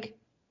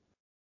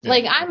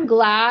 Yeah. I'm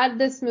glad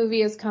this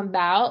movie has come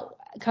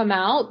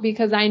out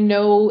because I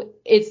know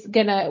it's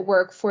gonna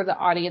work for the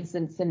audience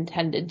it's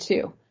intended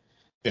to.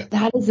 Yeah.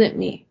 That isn't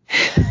me.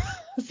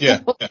 Yeah.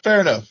 So, Yeah.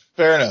 Fair enough.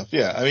 Fair enough.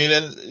 Yeah. I mean,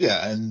 and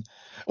yeah. And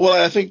well,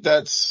 I think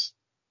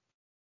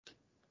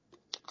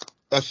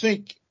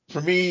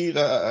for me,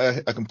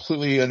 I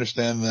completely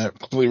understand that,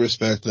 completely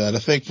respect that. I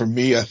think for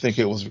me, I think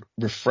it was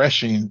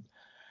refreshing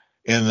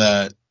in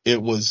that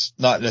it was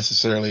not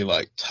necessarily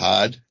like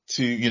tied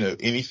to,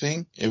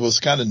 anything. It was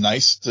kind of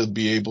nice to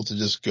be able to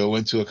just go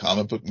into a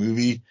comic book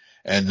movie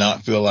and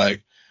not feel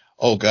like,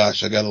 oh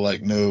gosh, I gotta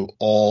like know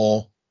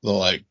all the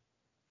like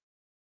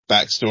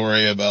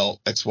backstory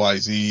about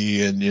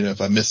XYZ. And,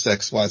 if I missed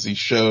XYZ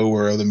show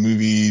or other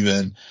movie,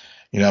 then,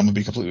 I'm gonna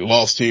be completely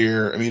lost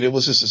here. I mean, it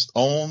was just its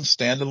own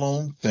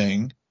standalone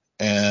thing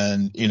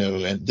and,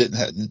 and didn't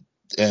have,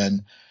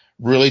 and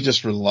really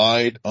just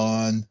relied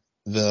on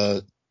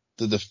the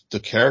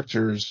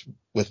characters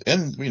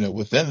within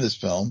this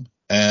film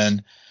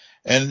and,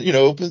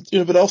 open,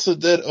 but also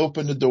did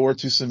open the door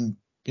to some,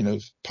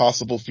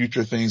 possible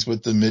future things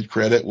with the mid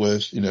credit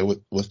with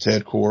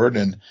Ted Kord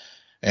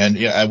and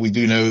yeah, we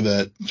do know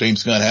that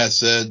James Gunn has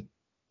said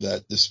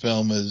that this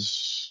film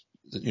is,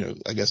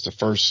 I guess the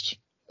first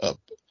uh,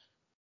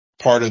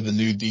 part of the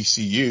new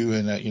DCU,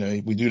 and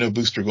that, we do know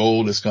Booster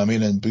Gold is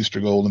coming, and Booster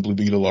Gold and Blue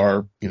Beetle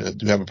are,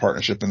 do have a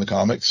partnership in the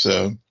comics.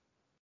 So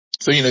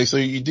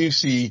you do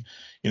see,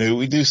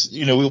 we do,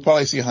 we'll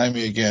probably see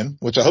Jaime again,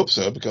 which I hope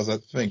so, because I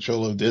think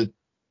Cholo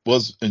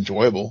was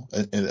enjoyable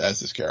as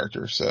this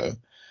character. So,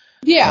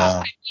 yeah, I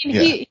um, mean,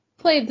 yeah,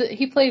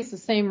 he plays the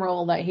same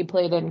role that he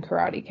played in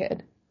Karate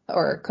Kid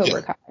or yeah,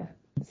 Cobra Kai.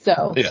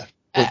 So, yeah.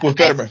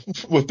 With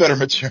I better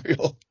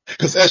material,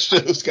 because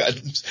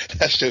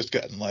that show's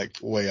gotten like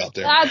way out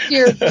there. That's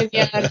your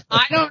opinion.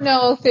 I don't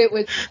know if it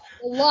was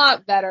a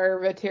lot better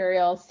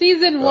material.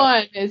 Season Uh,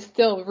 one is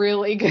still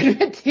really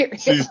good See,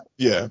 material.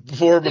 yeah,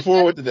 before it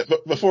went to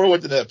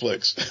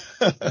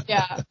Netflix.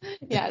 Yeah.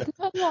 Yeah. It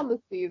depends on the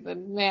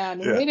season. Man,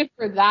 Yeah. waited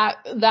for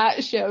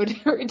that show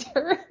to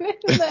return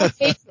and the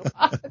hate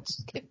watch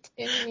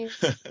continue.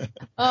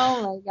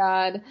 Oh my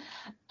God.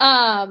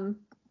 Um,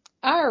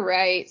 all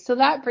right. So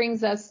that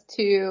brings us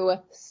to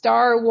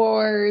Star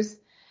Wars.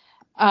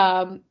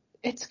 Um,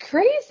 it's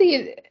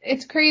crazy.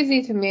 It's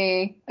crazy to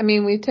me. I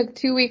mean, we took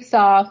 2 weeks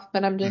off,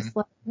 but I'm Mhm. just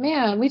like,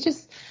 man, we're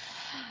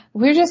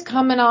just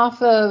coming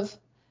off of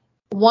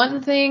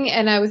one thing,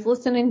 and I was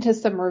listening to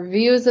some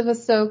reviews of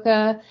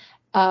Ahsoka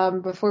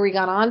before we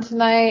got on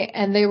tonight,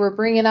 and they were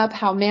bringing up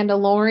how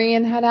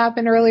Mandalorian had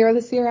happened earlier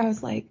this year. I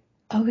was like,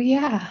 oh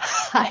yeah,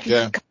 I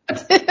forgot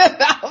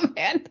about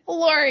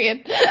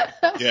Mandalorian.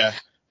 Yeah.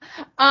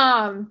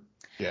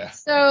 Yeah.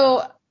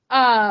 So,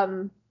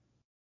 I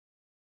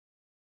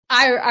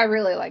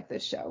really like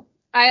this show.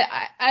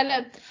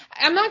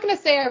 I'm not going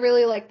to say I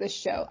really like this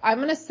show. I'm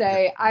going to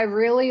say I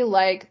really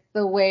like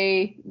the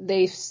way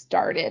they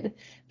started,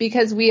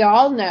 because we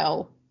all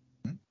know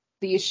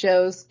these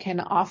shows can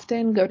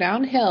often go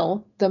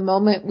downhill the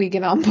moment we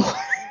get on board.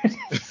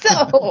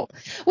 So,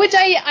 which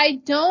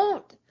I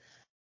don't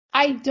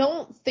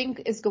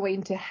think is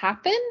going to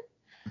happen.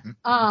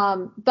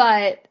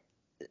 But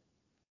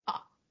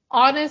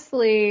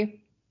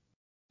honestly,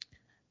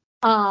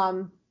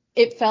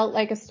 it felt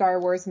like a Star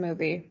Wars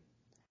movie.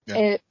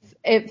 Yeah.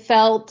 It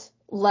felt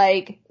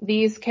like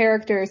these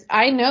characters,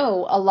 I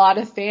know a lot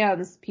of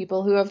fans,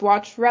 people who have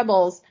watched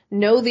Rebels,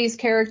 know these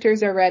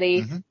characters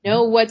already,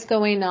 know what's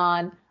going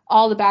on,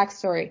 all the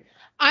backstory.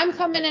 I'm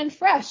coming in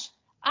fresh.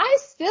 I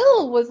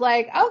still was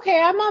like,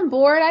 okay, I'm on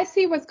board. I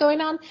see what's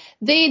going on.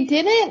 They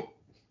didn't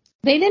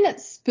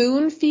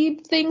spoon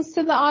feed things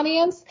to the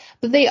audience,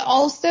 but they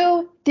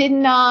also did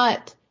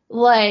not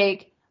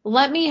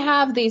let me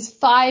have these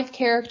 5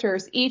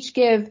 characters each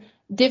give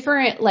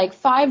different,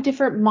 5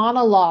 different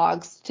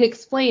monologues to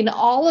explain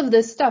all of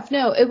this stuff.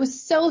 No, it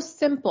was so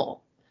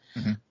simple.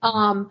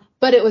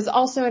 But it was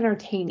also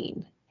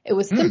entertaining. It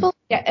was simple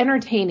yet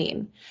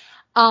entertaining.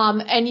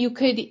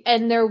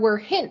 And there were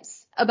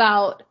hints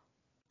about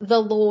the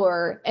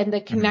lore and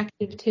the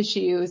connective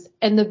tissues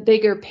and the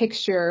bigger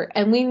picture.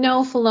 And we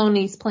know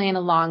Filoni's playing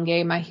a long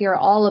game. I hear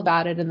all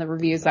about it in the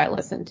reviews I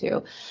listen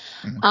to.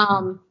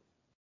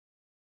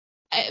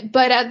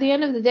 But at the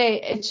end of the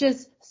day, it's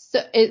just,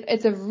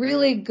 it's a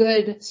really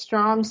good,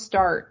 strong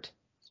start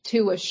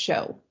to a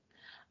show,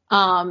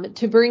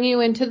 to bring you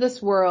into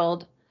this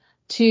world,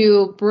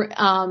 to,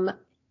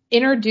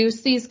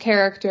 introduce these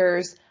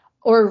characters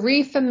or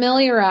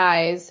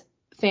refamiliarize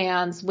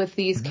fans with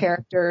these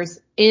characters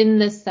in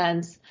this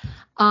sense.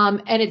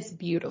 And it's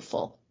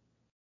beautiful.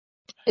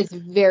 It's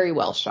very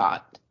well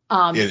shot.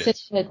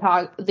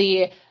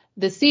 The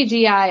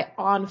CGI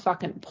on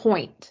fucking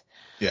point.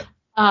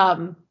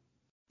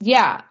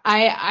 Yeah,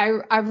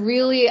 I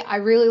really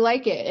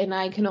like it, and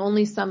I can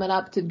only sum it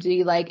up to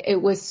be like,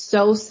 it was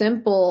so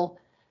simple,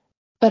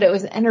 but it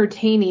was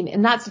entertaining,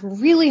 and that's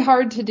really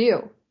hard to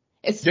do,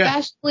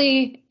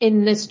 especially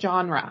in this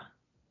genre.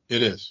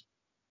 It is.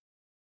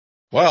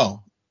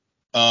 Wow.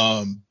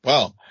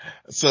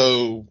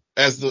 So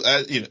I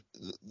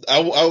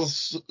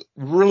was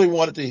really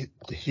wanted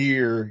to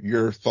hear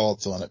your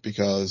thoughts on it,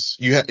 because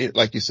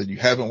like you said, you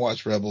haven't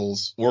watched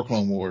Rebels or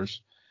Clone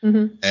Wars.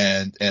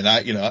 And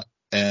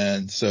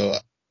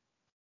so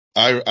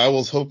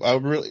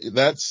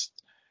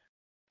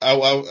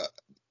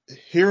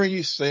hearing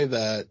you say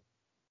that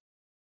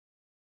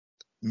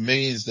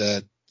means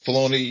that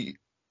Filoni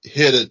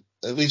hit it,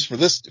 at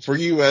least for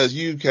you as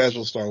you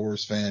casual Star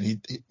Wars fan, he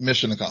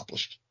mission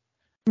accomplished.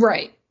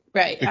 Right.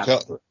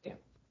 Absolutely.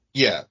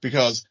 Yeah,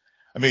 because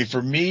I mean,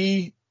 for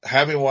me,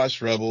 having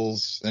watched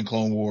Rebels and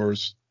Clone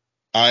Wars,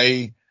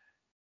 I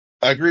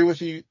agree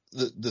with you.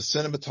 The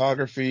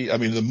cinematography, I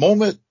mean, the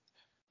moment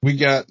we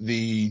got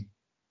the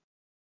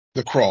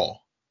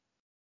crawl.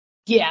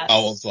 Yes. I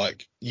was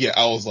like,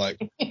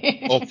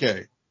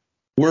 okay,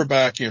 we're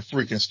back in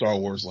freaking Star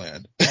Wars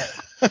land.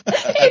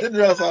 I didn't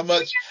realize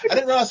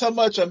how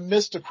much I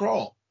missed the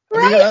crawl.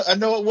 Right? I mean, I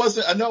know it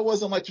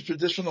wasn't like the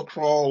traditional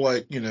crawl,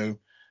 like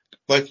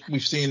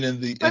we've seen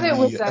in the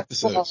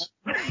episodes.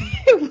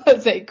 It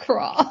was a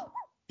crawl.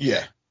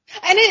 Yeah.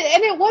 And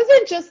it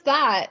wasn't just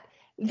that.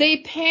 They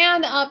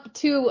pan up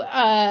to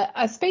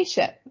a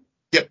spaceship.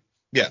 Yep.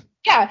 Yeah.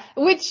 Yeah,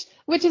 which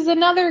is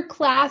another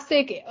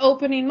classic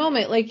opening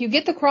moment. Like, you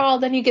get the crawl,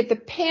 then you get the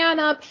pan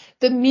up,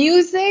 the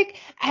music,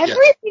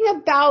 everything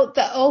about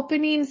the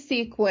opening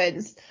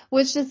sequence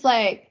was just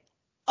like,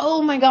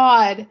 oh my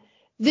God,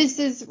 this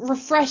is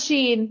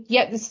refreshing,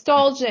 yet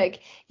nostalgic,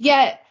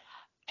 yet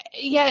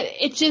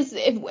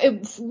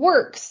it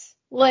works.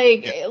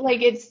 Like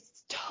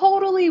it's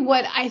totally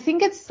what I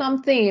think. It's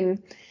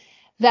something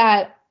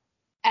that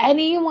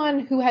anyone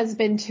who has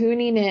been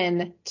tuning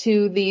in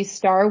to these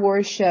Star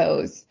Wars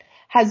shows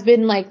has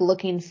been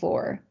looking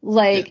for.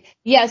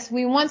 Yes,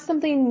 we want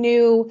something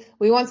new,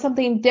 we want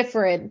something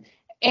different,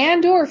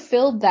 Andor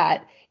filled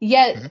that.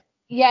 Yet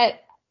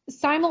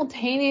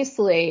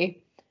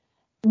simultaneously,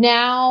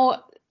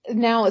 now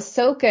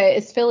Ahsoka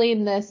is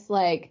filling this,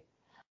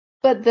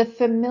 but the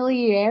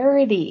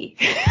familiarity.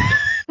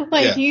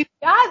 You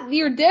got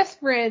your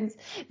difference.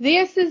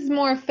 This is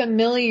more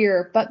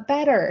familiar, but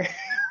better.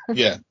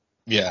 Yeah.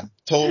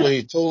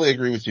 Totally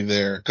agree with you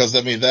there. Cause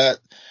it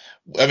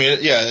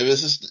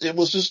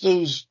was just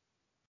those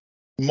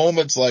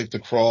moments like the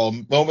crawl,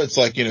 moments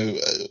with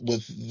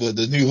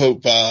the New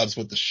Hope vibes,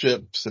 with the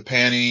ships, the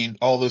panning,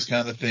 all those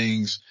kind of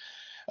things.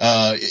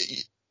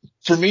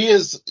 For me,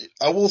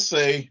 I will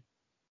say,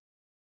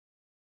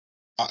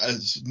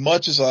 as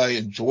much as I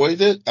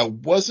enjoyed it, I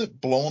wasn't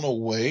blown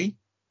away.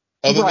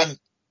 Right.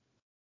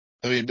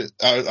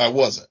 I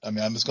wasn't. I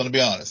mean, I'm just going to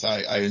be honest. I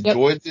Yep.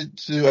 enjoyed the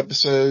 2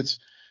 episodes.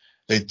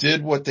 They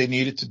did what they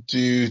needed to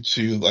do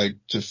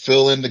to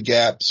fill in the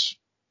gaps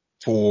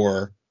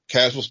for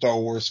casual Star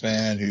Wars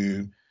fan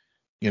who,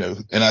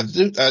 and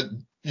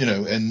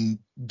and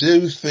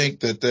do think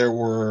that there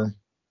were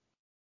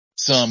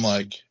some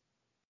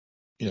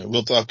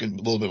we'll talk a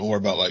little bit more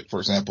about for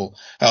example,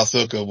 how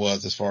Ahsoka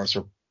was as far as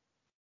her,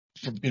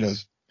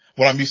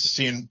 what I'm used to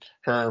seeing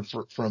her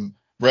from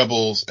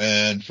Rebels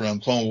and from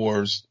Clone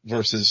Wars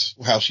versus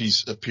how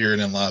she's appeared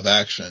in live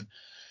action.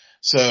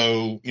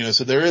 So,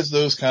 so there is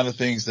those kind of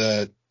things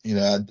that,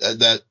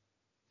 that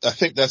I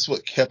think that's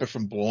what kept it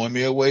from blowing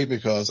me away,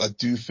 because I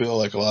do feel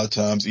like a lot of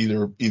times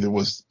either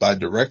was by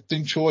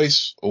directing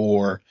choice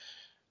or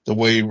the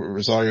way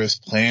Rosario's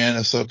playing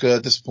Ahsoka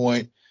at this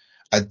point.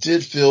 I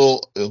did feel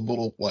a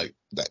little like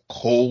that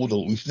cold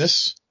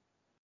aloofness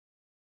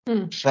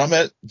from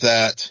it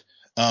that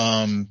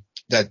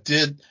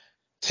did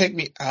take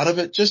me out of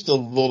it just a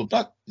little.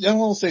 I don't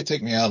want to say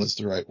take me out is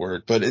the right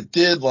word, but it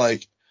did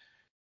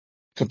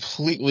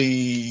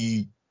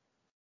completely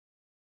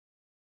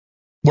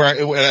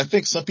and I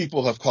think some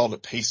people have called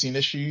it pacing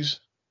issues.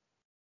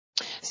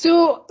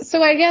 So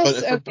I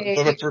guess, okay.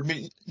 But for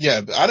me,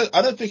 yeah,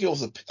 I don't think it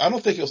was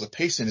a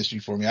pacing issue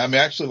for me. I mean,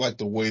 I actually like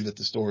the way that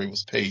the story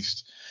was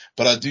paced,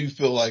 but I do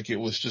feel like it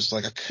was just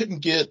I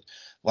couldn't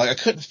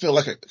feel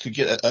like I could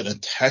get an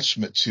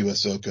attachment to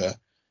Ahsoka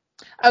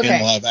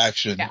in live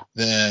action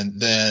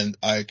than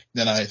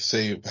I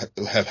say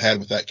have had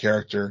with that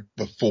character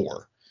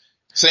before.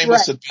 Same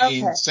with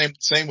Sabine,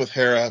 same with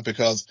Hera,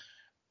 because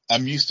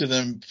I'm used to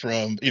them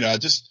from, I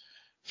just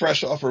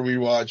fresh off a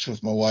rewatch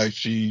with my wife.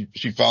 She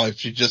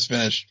just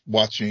finished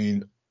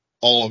watching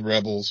all of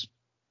Rebels.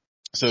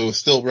 So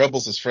still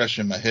Rebels is fresh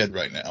in my head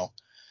right now.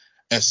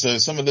 And so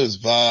some of those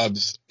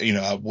vibes,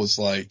 I was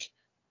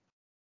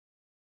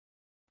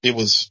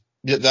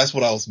that's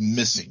what I was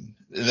missing.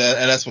 And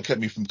that's what kept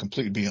me from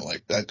completely being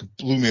that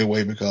blew me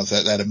away, because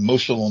that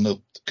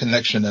emotional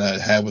connection that I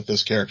had with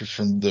those characters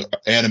from the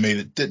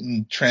animated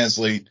didn't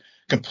translate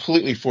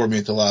completely for me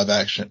into live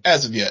action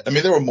as of yet. I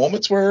mean, there were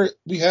moments where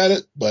we had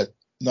it, but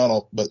not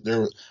all, but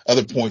there were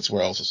other points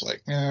where I was just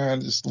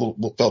just felt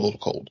a little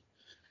cold.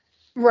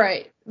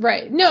 Right.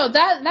 No,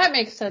 that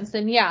makes sense.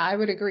 And yeah, I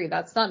would agree.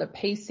 That's not a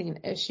pacing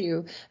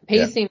issue.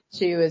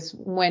 Issue is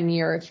when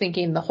you're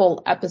thinking the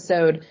whole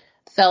episode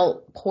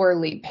felt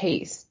poorly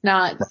paced,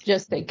 not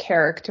just a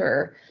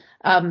character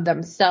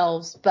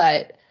themselves.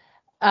 But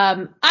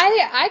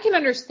I can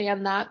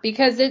understand that,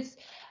 because it's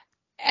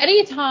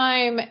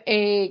anytime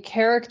a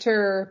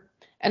character,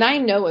 and I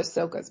know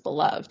Ahsoka's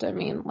beloved. I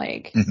mean,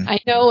 I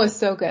know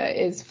Ahsoka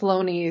is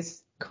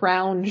Filoni's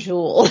crown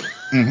jewel.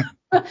 Mm-hmm.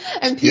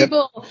 And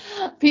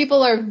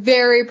people are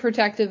very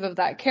protective of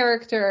that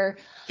character.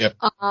 Yep.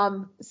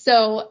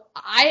 So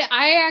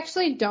I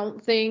actually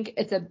don't think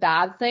it's a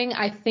bad thing.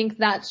 I think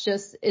that's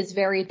just is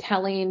very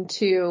telling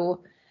to,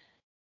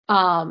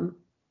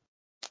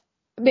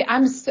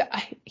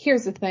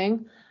 here's the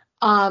thing.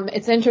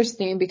 It's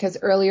interesting because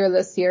earlier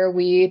this year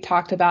we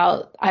talked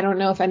about, I don't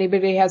know if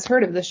anybody has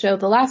heard of the show,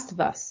 The Last of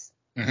Us.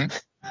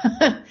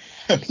 Mm-hmm.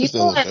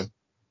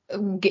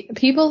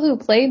 People who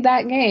played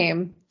that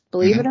game,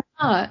 believe it or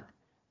not,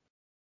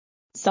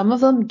 some of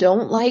them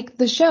don't like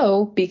the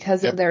show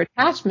because of their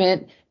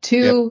attachment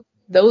to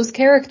those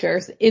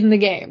characters in the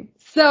game.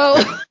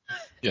 So,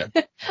 yeah,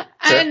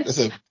 that's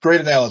a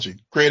great analogy.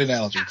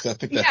 Because I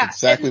think that's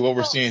exactly what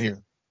we're seeing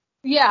here.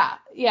 Yeah.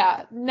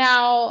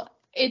 Now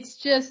it's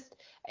just,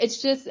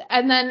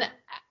 and then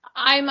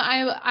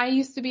I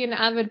used to be an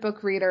avid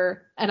book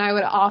reader, and I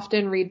would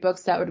often read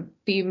books that would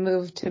be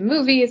moved to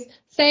movies.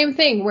 Same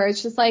thing, where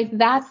it's just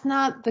that's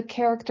not the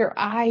character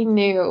I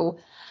knew.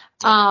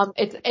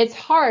 It's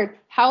hard.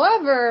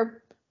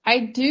 However, I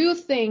do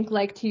think,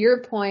 to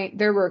your point,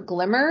 there were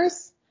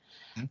glimmers.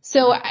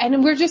 So,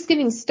 and we're just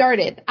getting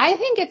started. I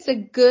think it's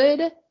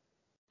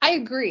I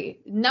agree.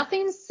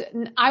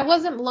 I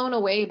wasn't blown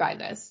away by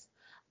this.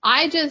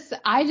 I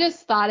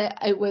just thought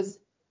it was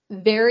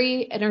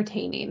very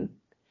entertaining.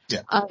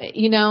 Yeah.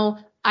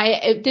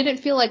 It didn't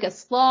feel like a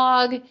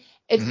slog.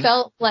 It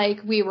felt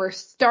like we were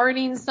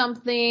starting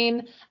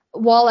something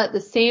while at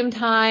the same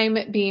time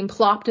being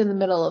plopped in the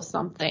middle of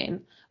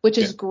something, which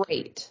is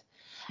great.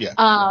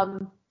 Yeah.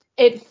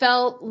 It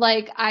felt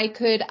like I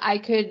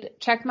could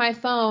check my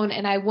phone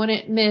and I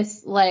wouldn't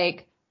miss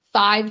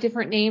 5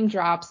 different name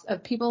drops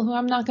of people who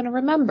I'm not going to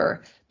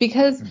remember,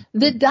 because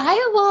the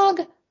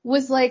dialogue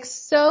was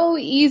so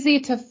easy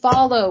to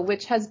follow,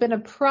 which has been a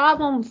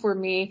problem for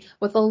me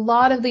with a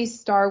lot of these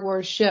Star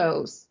Wars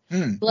shows.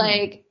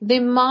 The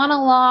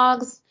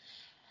monologues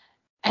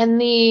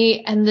and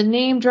the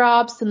name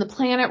drops and the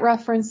planet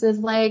references,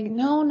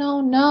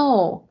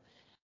 no.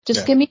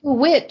 Just give me a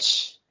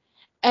witch.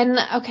 And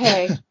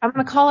okay, I'm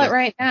going to call it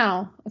right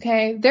now.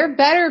 Okay. There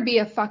better be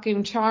a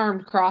fucking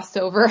Charmed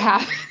crossover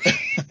happening.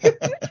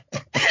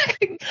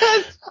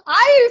 Because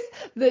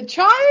the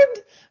Charmed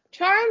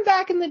charm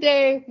back in the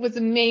day was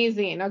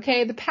amazing.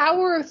 Okay. The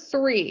power of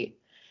 3.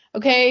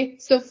 Okay.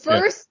 So Yeah.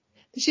 first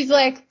she's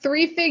like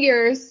 3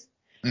 figures.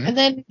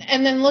 Mhm.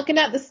 And then looking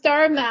at the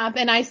star map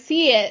and I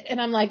see it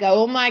and I'm like,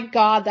 oh my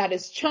God, that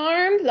is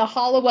Charmed. The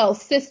Hollowell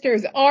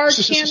sisters are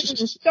canon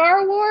in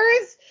Star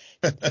Wars.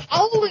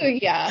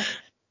 Hallelujah.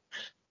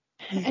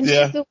 And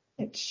Yeah. she's a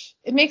witch.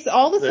 It makes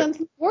all the sense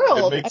in the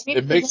world. I mean,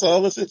 It makes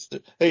all the sense.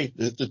 Hey,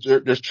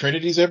 there's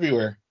trinities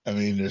everywhere. I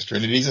mean, there's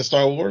trinities in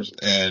Star Wars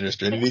and there's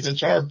trinities in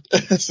Charmed.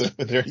 So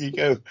there you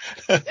go.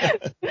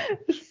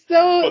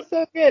 so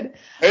good.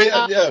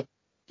 Yeah, yeah,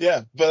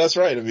 yeah. But that's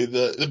right. I mean,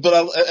 that's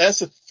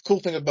the cool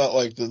thing about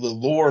like the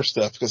lore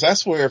stuff, because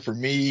that's where for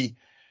me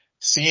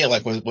seeing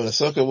like when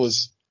Ahsoka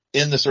was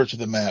in the search of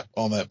the map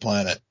on that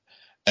planet,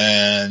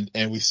 and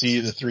we see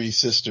the 3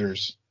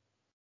 sisters,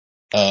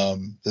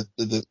 and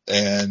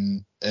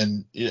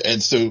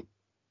so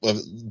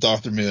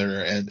Dr.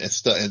 Miller and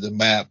the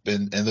map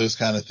and those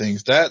kind of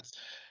things.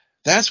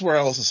 That's where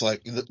I was just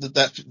like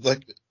that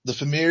like the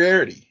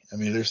familiarity. I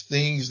mean, there's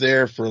things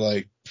there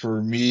for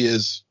me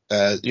as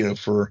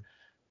for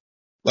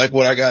like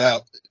what I got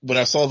out when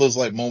I saw those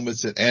like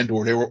moments at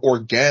Andor. They were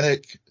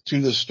organic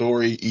to the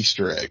story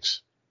Easter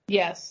eggs.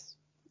 Yes.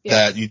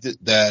 That you did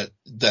that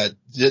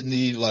didn't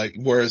need like,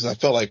 whereas I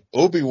felt like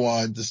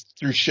Obi-Wan just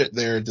threw shit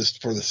there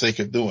just for the sake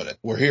of doing it.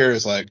 Where here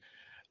is like,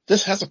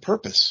 this has a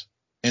purpose,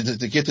 and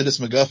to get to this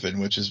MacGuffin,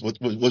 which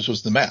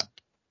was the map.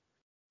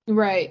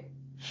 Right.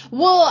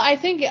 Well, I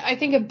think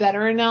a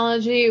better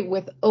analogy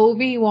with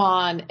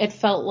Obi-Wan, it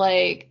felt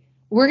like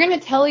we're going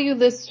to tell you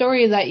this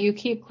story that you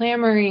keep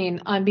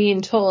clamoring on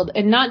being told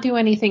and not do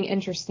anything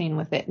interesting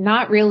with it.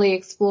 Not really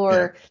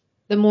explore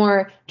the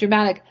more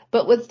dramatic.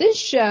 But with this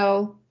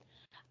show,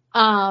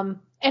 and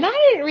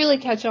I didn't really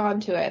catch on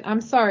to it.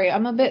 I'm sorry.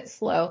 I'm a bit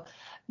slow.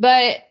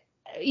 But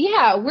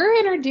yeah, we're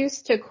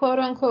introduced to quote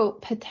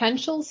unquote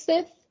potential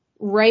Sith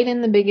right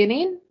in the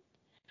beginning.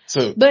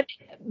 So, but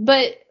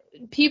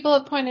people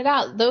have pointed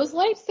out those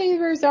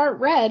lightsabers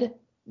aren't red.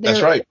 They're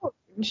that's right.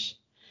 orange.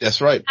 That's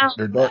right.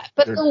 They're dark.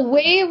 But the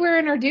way we're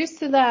introduced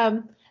to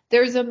them,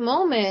 there's a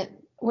moment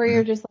where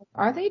you're just like,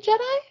 are they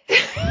Jedi?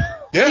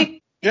 Yeah.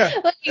 Yeah.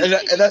 Like,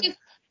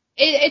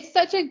 it's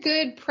such a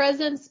good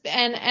presence.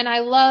 And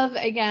I love,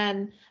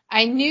 again,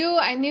 I knew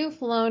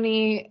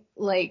Filoni,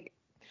 like,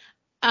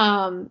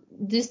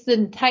 just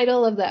the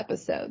title of the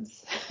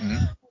episodes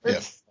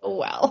works so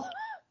well.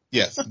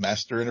 Yes.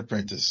 Master and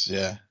Apprentice.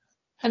 Yeah.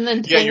 And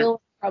then Toil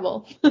of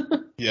Trouble.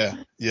 Yeah.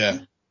 Yeah.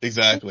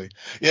 Exactly.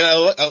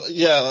 Yeah.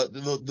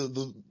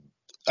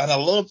 And I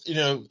love,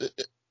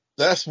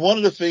 that's one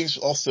of the things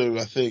also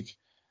I think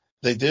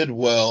they did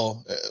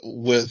well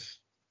with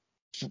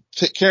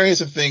carrying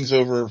some things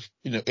over,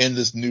 in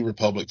this New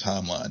Republic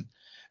timeline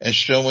and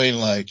showing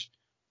like,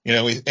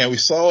 we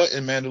saw it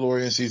in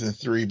Mandalorian season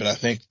 3, but I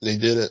think they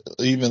did it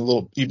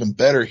even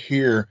better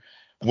here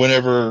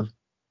whenever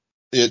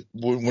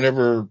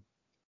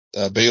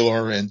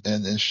Baylor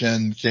and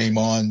Shen came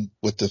on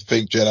with the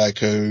fake Jedi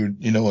code,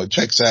 it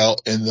checks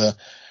out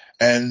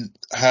and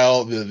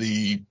how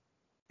the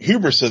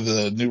hubris of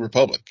the New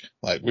Republic,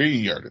 like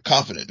we are the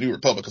confident New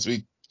Republic because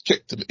we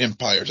kicked the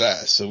Empire's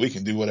ass, so we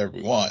can do whatever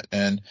we want.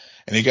 And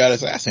he got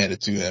his ass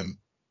handed to him.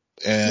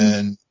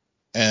 And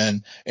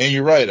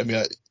you're right. I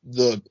mean,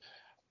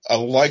 I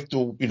like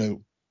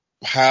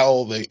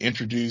how they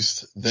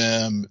introduced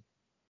them,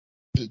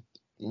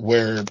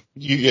 where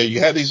you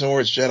have these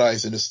orange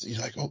Jedis and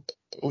you're like,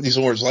 oh, these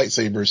orange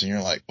lightsabers, and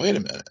you're like, wait a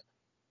minute.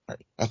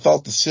 I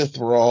thought the Sith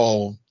were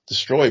all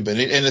destroyed, and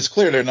it's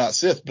clear they're not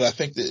Sith, but I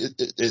think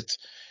that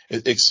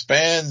it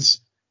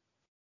expands.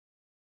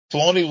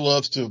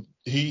 Filoni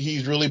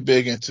he's really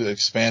big into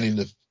expanding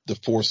the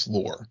Force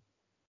lore.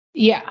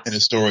 Yeah. In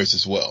his stories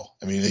as well.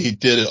 I mean, he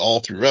did it all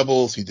through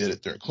Rebels. He did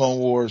it during Clone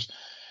Wars.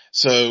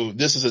 So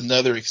this is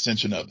another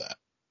extension of that.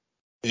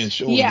 And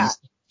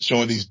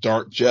showing these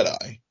dark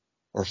Jedi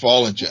or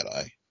fallen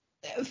Jedi.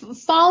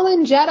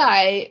 Fallen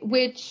Jedi,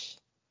 which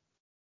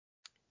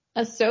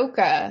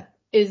Ahsoka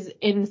is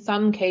in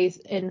some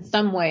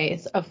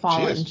ways a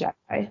fallen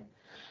Jedi.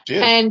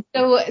 And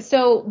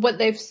so what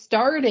they've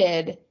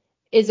started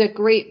is a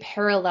great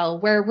parallel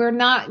where we're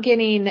not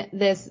getting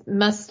this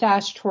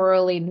mustache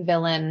twirling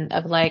villain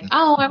of like,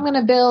 oh, I'm going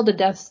to build a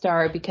Death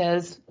Star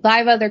because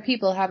 5 other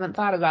people haven't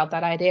thought about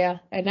that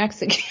idea and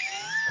execute.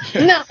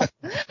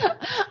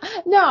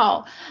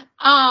 No.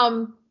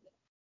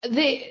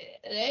 They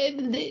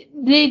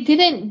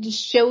didn't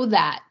show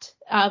that.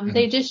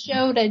 They just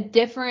showed a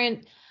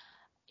different,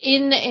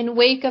 in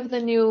wake of the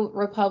New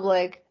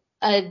Republic,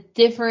 a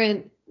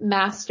different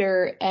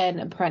master and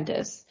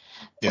apprentice.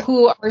 Yeah.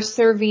 Who are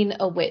serving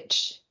a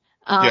witch,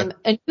 and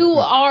who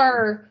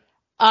are,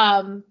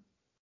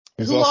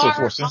 who's also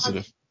Force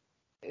sensitive.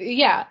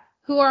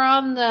 Who are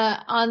on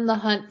the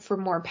hunt for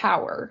more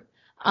power,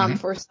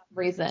 for some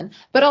reason,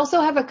 but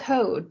also have a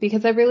code,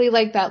 because I really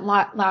like that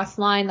last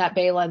line that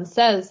Baylan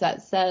says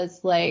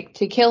like,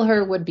 to kill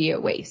her would be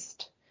a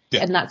waste.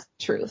 Yeah. And that's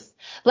the truth.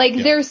 Like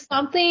there's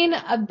something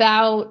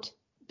about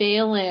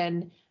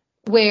Baylan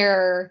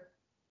where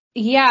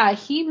Yeah,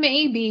 he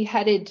may be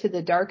headed to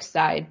the dark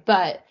side,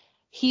 but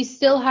he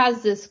still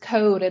has this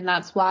code, and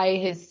that's why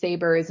his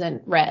saber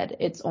isn't red,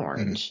 it's Hmm.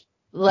 orange.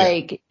 Yeah.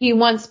 Like, he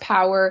wants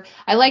power.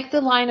 I like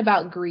the line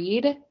about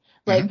greed.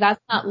 Like, Hmm.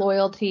 that's not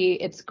loyalty,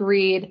 it's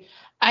greed.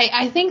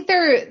 I think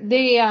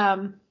they,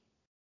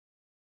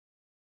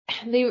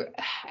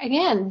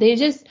 again,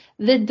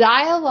 the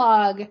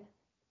dialogue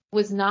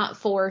was not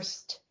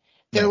forced.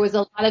 There No. was a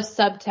lot of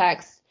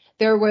subtext.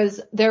 There was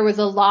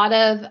a lot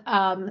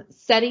of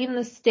setting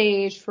the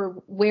stage for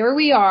where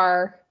we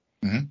are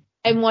Hmm.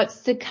 and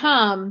what's to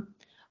come,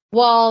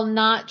 while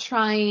not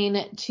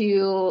trying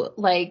to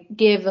like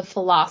give a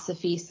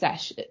philosophy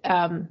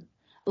session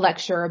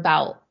lecture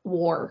about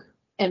war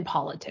and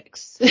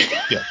politics.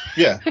 Yeah.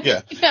 Yeah.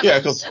 Yeah. Yeah.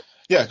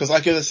 Yeah. Cause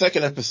like in the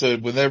second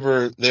episode,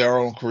 whenever they are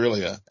on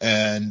Corellia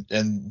and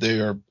they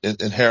are,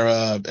 and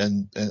Hera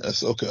and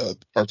Ahsoka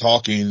are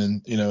talking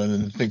and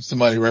then I think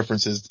somebody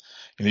references,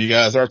 you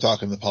guys are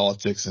talking the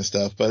politics and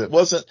stuff, but it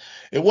wasn't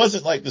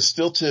like the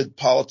stilted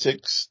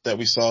politics that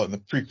we saw in the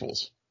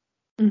prequels.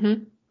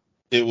 Hmm.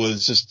 It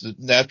was just a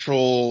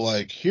natural,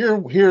 like,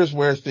 here's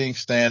where things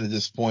stand at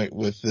this point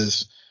with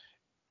this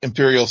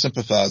Imperial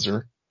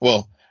sympathizer.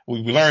 Well, we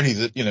learned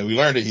we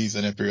learned that he's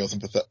an Imperial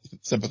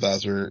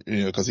sympathizer,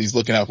 cause he's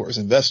looking out for his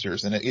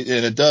investors. And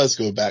it does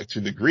go back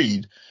to the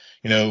greed.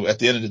 At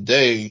the end of the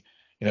day,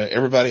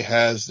 everybody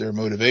has their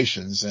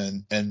motivations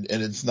and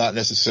it's not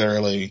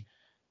necessarily,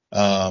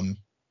 um,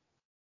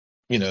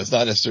 it's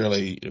not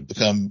necessarily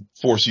become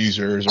force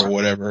users or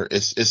whatever.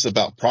 It's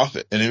about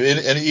profit. And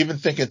even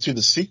thinking to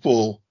the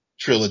sequel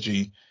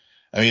trilogy,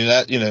 I mean,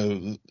 I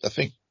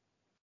think,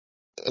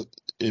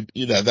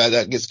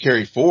 that gets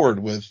carried forward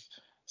with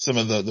some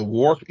of the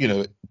war,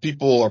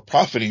 people are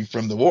profiting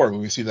from the war.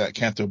 We see that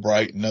Canto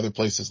Bright and other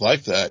places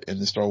like that in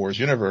the Star Wars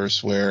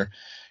universe where,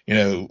 you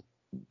know,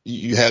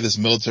 you have this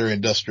military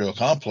industrial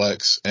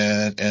complex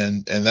and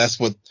that's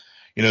what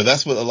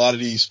a lot of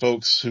these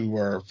folks who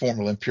are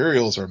former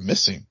Imperials are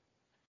missing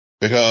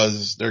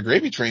because their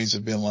gravy trains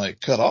have been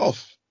like cut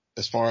off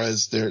as far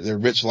as their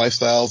rich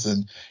lifestyles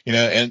and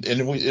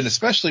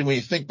especially when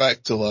you think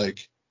back to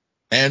like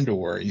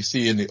Andor, you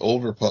see in the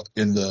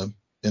in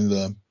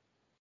the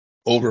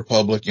Old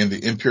Republic in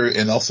the Imperial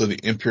and also the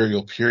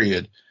Imperial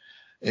period.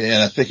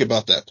 And I think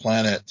about that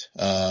planet,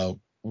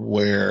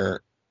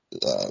 where,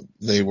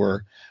 they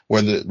were,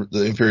 where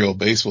the Imperial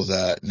base was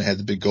at and they had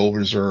the big gold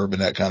reserve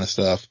and that kind of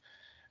stuff.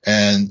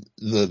 And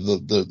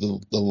the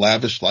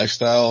lavish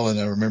lifestyle. And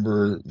I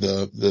remember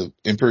the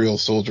Imperial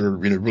soldier,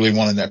 really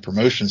wanting that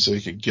promotion so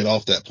he could get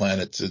off that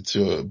planet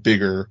to a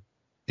bigger,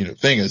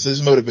 thing. As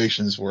his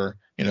motivations were,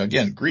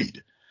 again,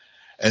 greed.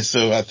 And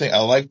so I think I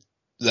like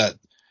that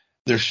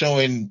they're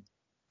showing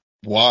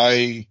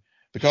why,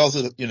 because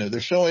of, they're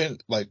showing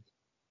like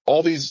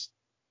all the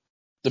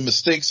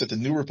mistakes that the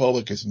New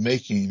Republic is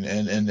making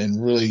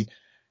and really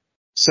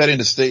setting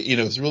the stage,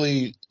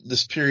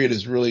 this period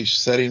is really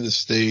setting the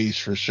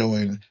stage for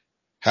showing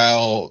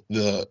how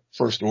the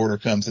First Order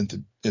comes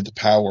into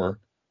power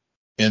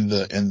in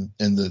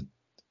the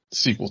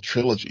sequel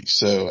trilogy.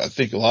 So I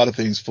think a lot of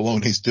things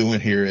Filoni's doing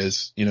here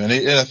is, and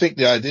I think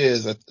the idea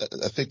is that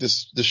I think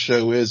this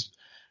show is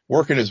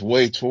working its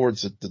way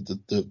towards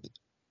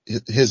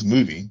his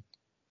movie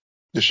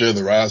to show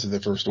the rise of the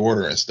First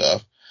Order and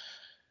stuff.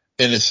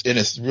 And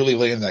it's really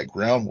laying that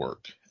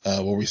groundwork,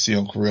 what we see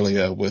on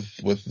Corellia with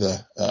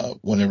the,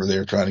 whenever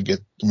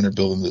when they're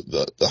building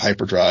the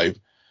hyperdrive,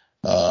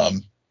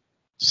 um,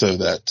 so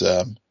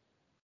that,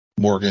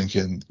 Morgan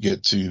can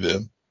get to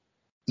the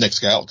next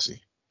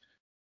galaxy.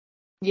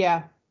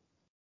 Yeah.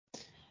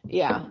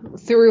 Yeah.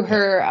 Through Yeah.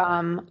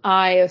 her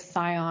eye of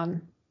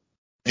Scion.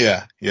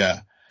 Yeah.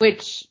 Yeah.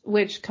 Which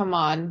come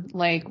on,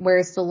 like,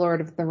 where's the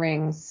Lord of the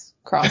Rings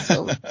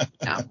crossover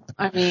now?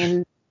 I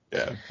mean,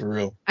 Yeah, for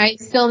real. I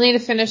still need to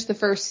finish the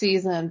first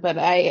season, but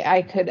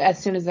I could,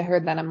 as soon as I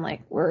heard that, I'm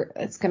like,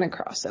 it's gonna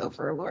cross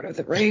over Lord of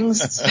the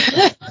Rings.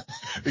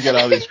 We got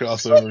all these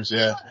crossovers.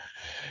 Yeah.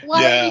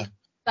 Why do you Yeah. do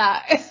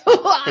that?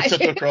 Why?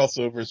 Potential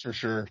crossovers for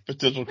sure.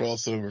 Potential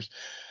crossovers.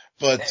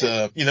 But,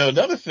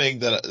 another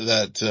thing I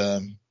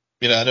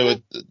know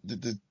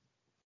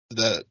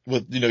that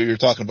with, you're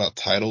talking about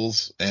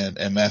titles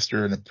and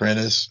Master and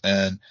Apprentice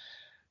and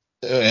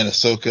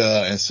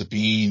Ahsoka and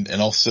Sabine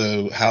and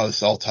also how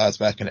this all ties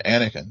back into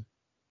Anakin.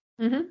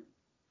 Hmm.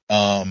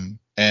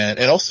 And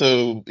it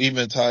also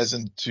even ties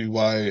into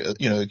why,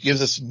 it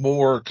gives us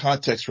more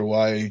context for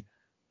why,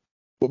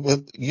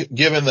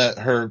 given that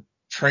her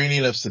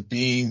training of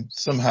Sabine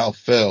somehow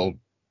failed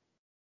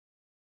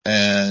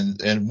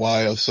and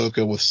why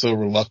Ahsoka was so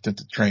reluctant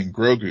to train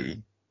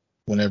Grogu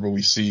whenever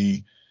we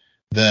see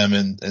them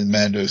in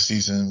Mando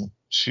season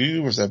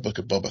 2, was that Book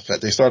of Boba Fett?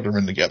 They started to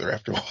run together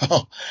after a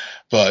while,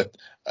 but,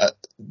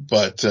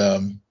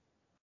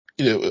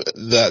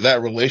 that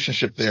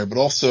relationship there, but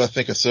also I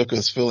think Ahsoka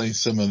is feeling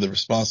some of the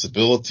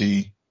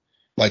responsibility.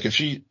 Like I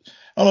don't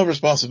know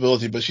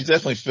responsibility, but she's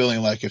definitely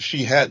feeling like if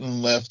she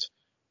hadn't left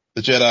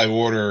the Jedi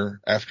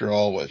Order after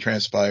all what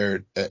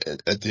transpired at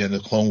the end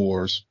of Clone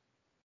Wars,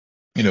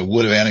 would have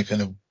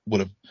Anakin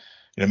would have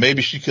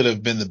maybe she could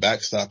have been the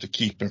backstop to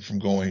keep him from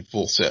going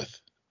full Sith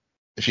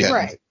if she hadn't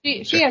Right.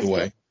 She checked has guilt.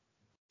 away.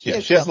 She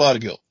has a lot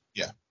of guilt.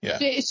 Yeah. Yeah.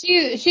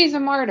 She's a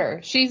martyr.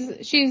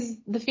 She's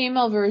the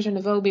female version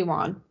of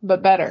Obi-Wan,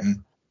 but better.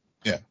 Mm-hmm.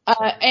 Yeah.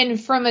 And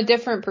from a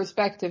different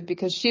perspective,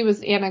 because she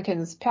was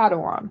Anakin's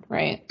Padawan,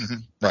 right? Mm-hmm.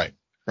 Right.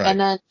 And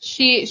then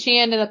she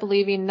ended up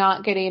leaving,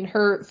 not getting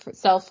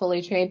herself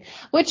fully trained,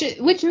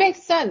 which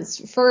makes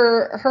sense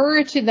for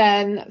her to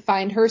then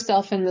find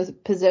herself in the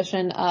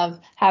position of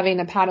having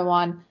a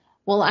Padawan.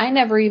 Well, I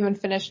never even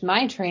finished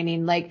my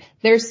training. Like,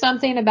 there's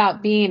something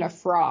about being a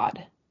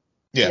fraud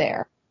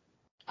there,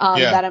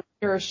 that I'm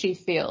sure she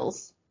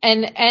feels.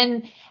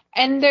 And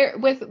there,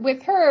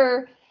 with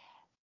her,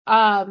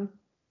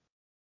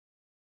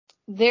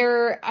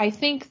 I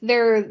think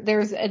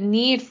there's a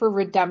need for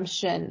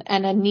redemption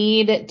and a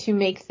need to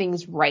make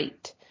things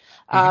right.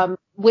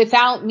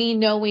 Without me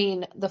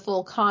knowing the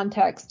full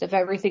context of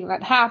everything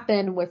that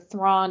happened with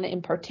Thrawn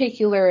in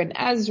particular and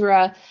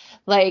Ezra,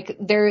 like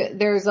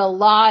there's a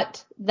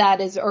lot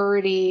that is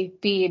already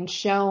being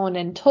shown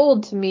and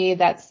told to me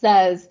that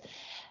says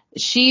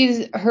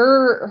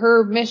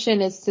her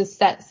mission is to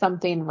set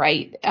something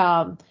right.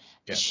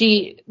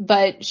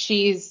 But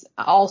she's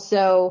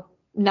also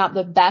not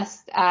the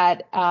best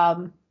at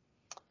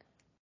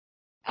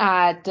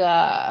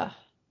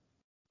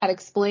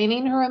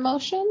explaining her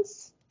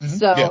emotions.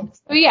 So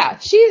yeah,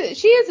 she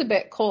is a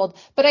bit cold,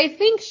 but I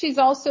think she's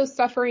also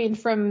suffering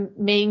from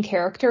main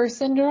character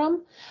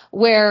syndrome,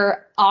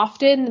 where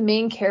often the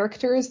main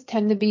characters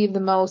tend to be the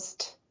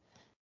most,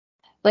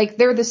 like,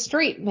 they're the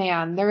straight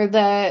man.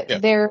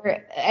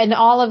 They're and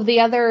all of the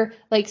other,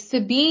 like,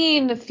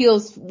 Sabine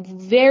feels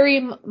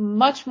very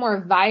much more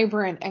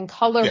vibrant and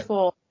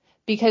colorful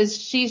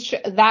because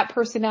that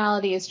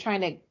personality is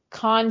trying to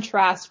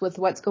contrast with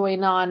what's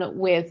going on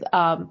with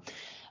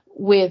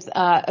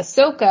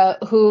Ahsoka,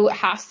 who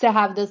has to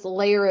have this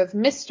layer of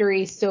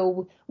mystery,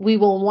 so we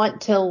will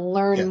want to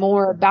learn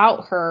more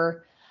about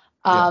her,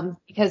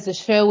 because the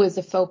show is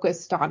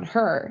focused on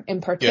her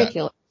in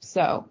particular.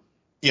 So.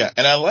 Yeah.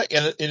 And I like,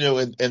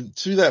 and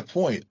to that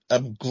point,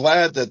 I'm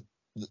glad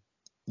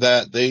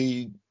that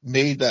they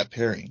made that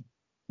pairing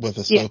with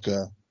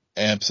Ahsoka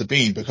and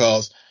Sabine,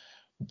 because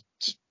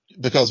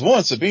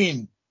one,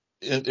 Sabine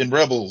in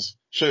Rebels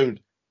showed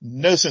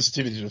no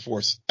sensitivity to the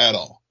Force at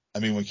all. I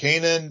mean, when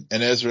Kanan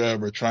and Ezra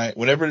were trying,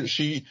 whenever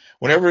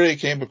they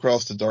came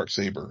across the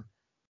Darksaber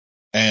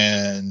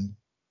and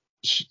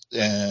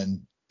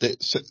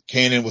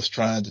Kanan was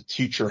trying to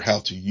teach her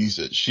how to use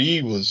it, she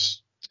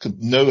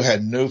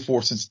had no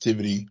Force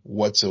sensitivity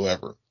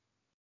whatsoever.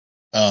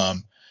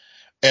 And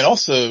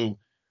also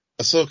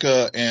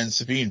Ahsoka and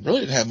Sabine really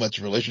didn't have much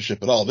of a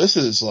relationship at all. This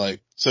is like,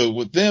 so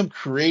with them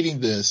creating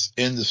this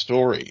in the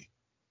story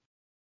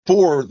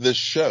for this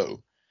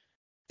show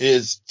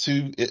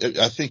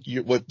I think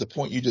what the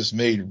point you just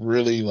made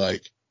really,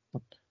 like,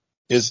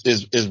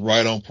 is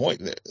right on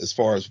point there, as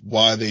far as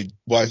why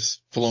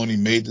Filoni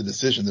made the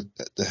decision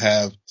to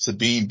have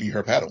Sabine be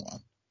her Padawan.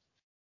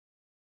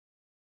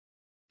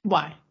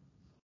 Why?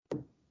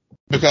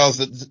 Because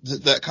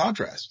that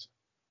contrast.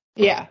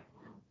 Yeah.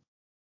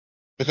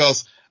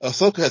 Because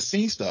Ahsoka has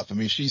seen stuff. I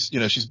mean, she's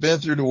been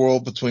through the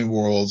world between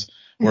worlds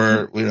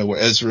where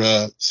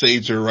Ezra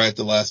saved her right at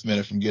the last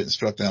minute from getting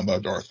struck down by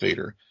Darth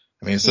Vader.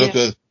 I mean,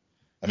 Ahsoka,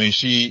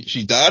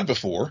 she died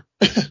before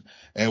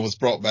and was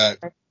brought back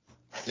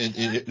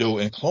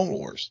in Clone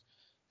Wars.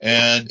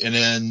 And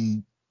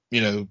then,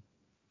 and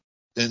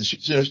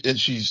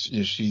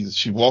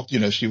she walked,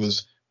 she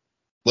was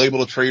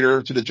labeled a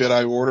traitor to the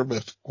Jedi Order, but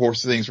of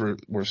course things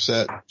were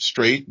set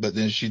straight, but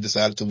then she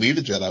decided to leave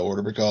the Jedi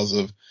Order because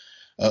of,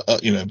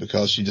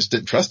 because she just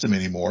didn't trust him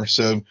anymore.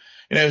 So,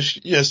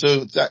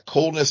 so that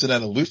coldness and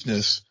that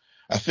aloofness,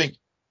 I think,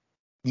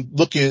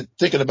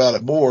 thinking about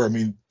it more, I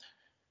mean,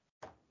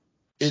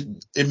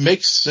 it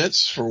makes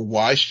sense for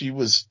why she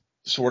was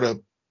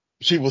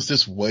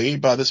this way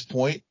by this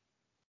point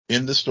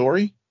in the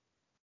story.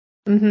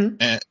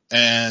 And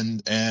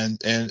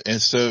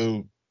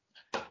so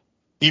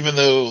even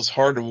though it was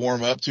hard to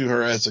warm up to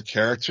her as a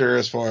character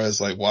as far as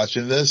like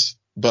watching this,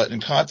 but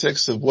in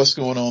context of what's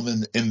going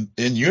on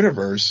in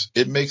universe,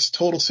 it makes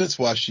total sense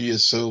why she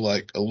is so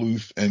like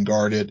aloof and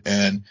guarded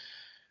and,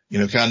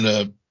 kind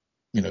of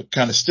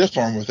stiff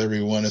arm with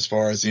everyone as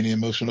far as any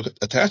emotional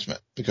attachment,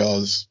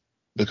 because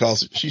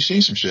she's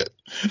seen some shit.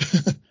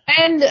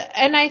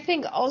 And I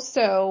think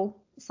also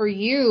for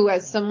you,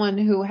 as someone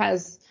who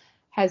has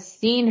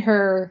seen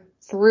her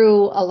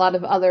through a lot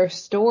of other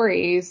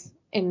stories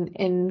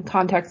in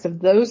context of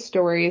those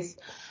stories,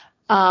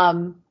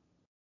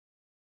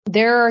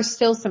 there are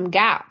still some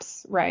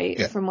gaps, right?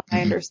 Yeah. From what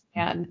I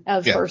understand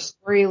of her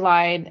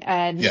storyline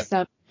and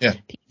some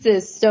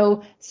pieces.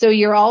 So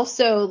you're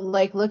also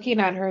like looking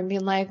at her and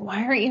being like,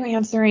 why aren't you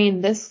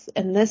answering this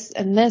and this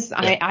and this?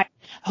 I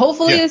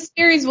hopefully this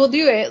series will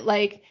do it.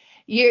 Like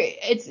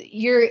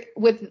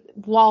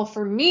while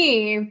for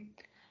me,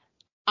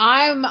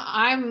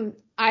 I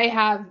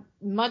have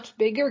much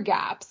bigger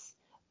gaps,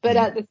 But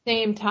at the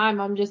same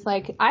time, I'm just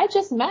like, I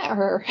just met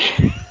her.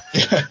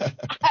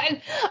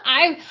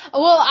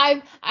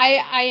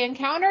 I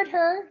encountered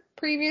her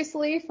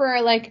previously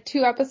for like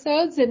 2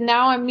 episodes, and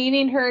now I'm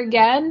meeting her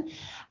again.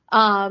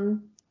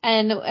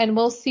 And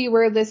we'll see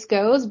where this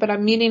goes, but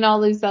I'm meeting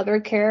all these other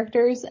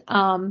characters.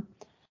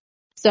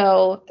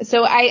 So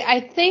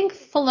I think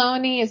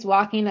Filoni is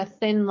walking a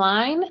thin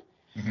line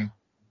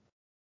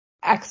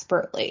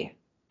expertly,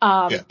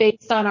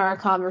 based on our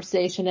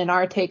conversation and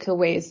our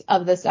takeaways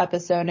of this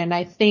episode. And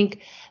I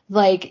think,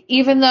 like,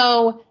 even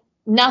though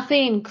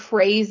nothing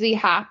crazy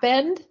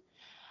happened,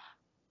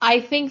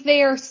 I think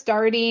they are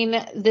starting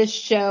this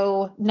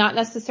show not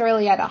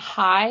necessarily at a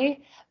high,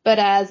 but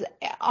as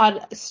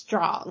on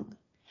strong.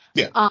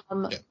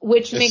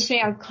 Which makes me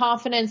have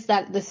confidence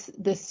that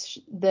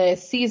the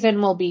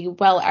season will be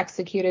well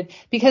executed,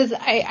 because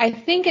I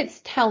think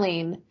it's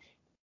telling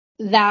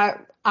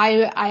that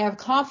I have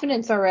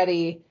confidence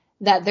already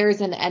that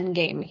there's an end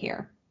game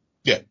here.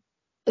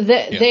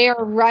 They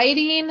are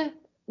writing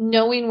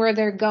knowing where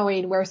they're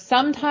going, where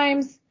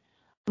sometimes,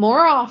 more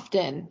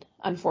often,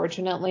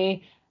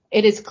 unfortunately,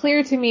 it is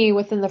clear to me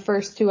within the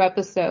first 2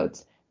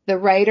 episodes, the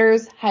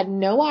writers had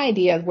no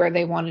idea where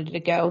they wanted to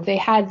go. They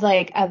had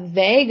like a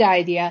vague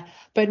idea,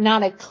 but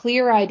not a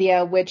clear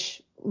idea,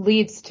 which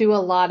leads to a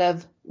lot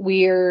of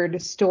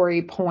weird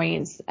story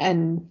points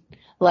and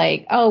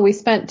like, oh, we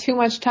spent too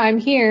much time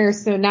here,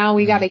 so now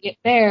we got to get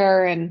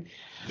there, and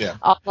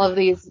all of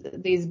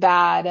these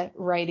bad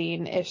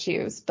writing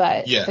issues.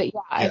 But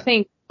I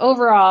think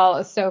overall,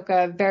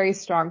 Ahsoka, very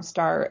strong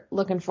start.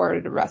 Looking forward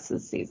to the rest of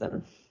the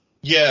season.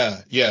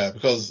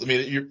 Because I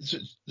mean,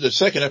 the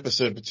second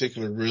episode in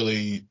particular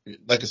really,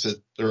 like I said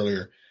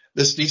earlier,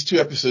 these 2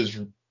 episodes,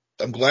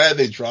 I'm glad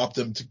they dropped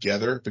them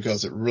together,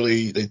 because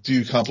they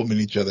do complement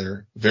each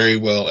other very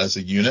well as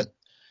a unit.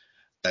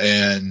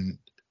 And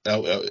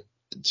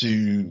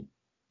and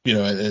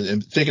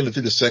thinking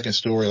through the second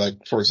story,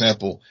 like, for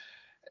example,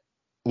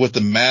 with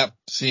the map,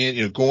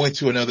 seeing, going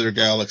to another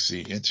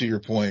galaxy, and to your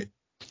point,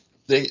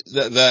 and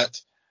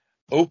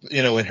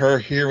her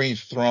hearing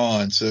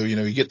Thrawn. So,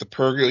 you get the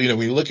Purgle,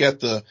 when you look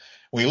at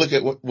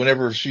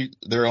whenever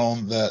they're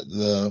on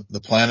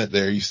the planet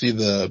there, you see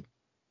the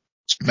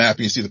map,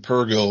 you see the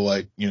Purgle,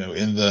 like,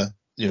 in the,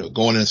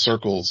 going in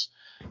circles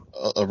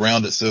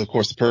around it. So of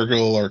course the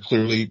Purgle are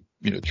clearly,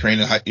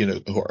 trained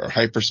in, or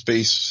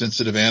hyperspace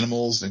sensitive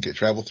animals and can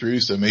travel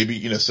through. So maybe,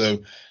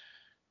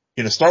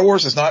 Star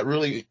Wars has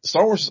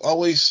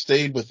always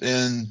stayed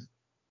within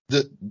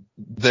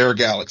their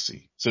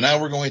galaxy. So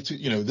now we're going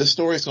to, this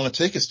story is going to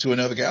take us to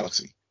another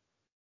galaxy,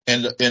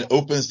 and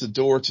opens the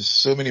door to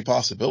so many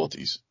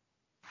possibilities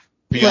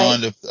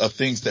beyond of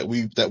things that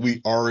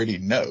we already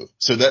know.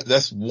 So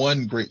that's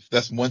one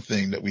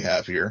thing that we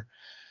have here.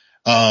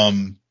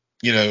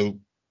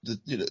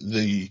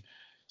 The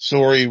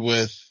story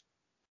with,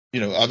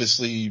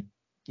 obviously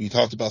we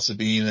talked about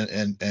Sabine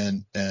and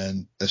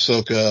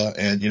Ahsoka,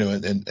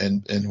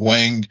 and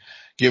Wang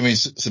giving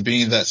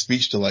Sabine that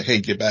speech to, like, hey,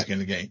 get back in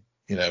the game.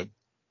 You're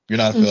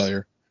not a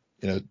failure.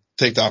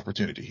 Take the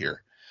opportunity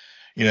here.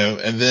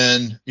 And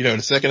then, in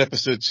the second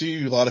episode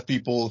too, a lot of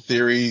people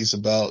theories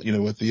about,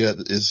 what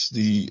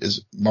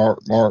is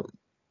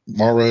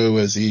Morrow,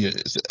 is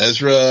it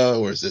Ezra,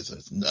 or is it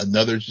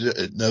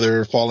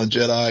another fallen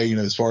Jedi,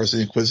 as far as the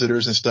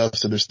Inquisitors and stuff.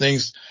 So there's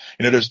things,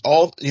 there's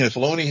all,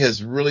 Filoni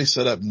has really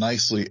set up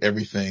nicely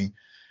everything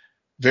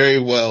very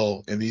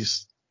well in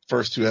these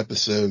first 2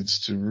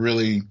 episodes to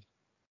really,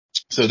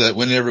 so that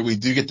whenever we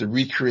do get the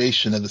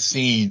recreation of the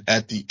scene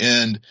at the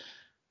end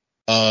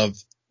of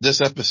this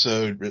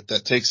episode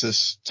that takes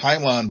us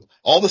timeline,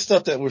 all the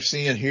stuff that we're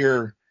seeing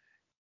here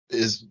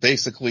is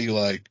basically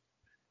like,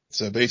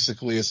 so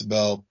basically it's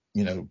about,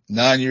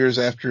 9 years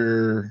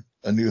after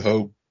A New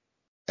Hope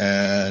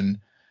and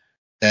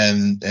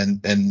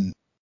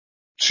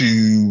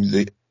to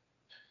the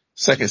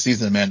second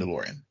season of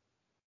Mandalorian.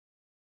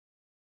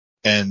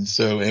 And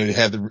so,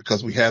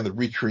 because we have the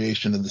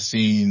recreation of the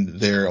scene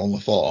there on the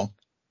fall.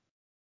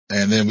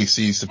 And then we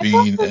see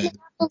Sabine. And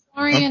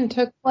Mandalorian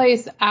took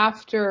place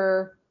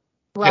after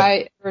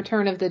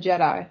Return of the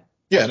Jedi.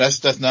 Yeah,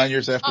 that's 9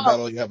 years after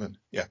Battle of Yavin.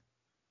 Yeah.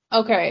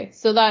 Okay,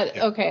 so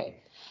okay.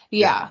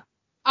 Yeah.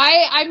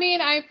 I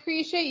mean, I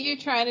appreciate you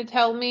trying to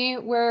tell me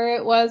where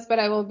it was, but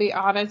I will be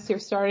honest, you're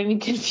starting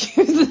to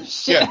confuse the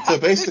shit. So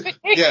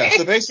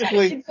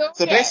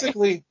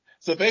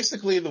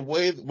basically the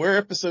way where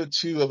episode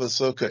 2 of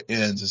Ahsoka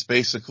ends is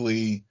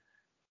basically,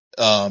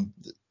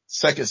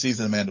 second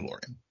season of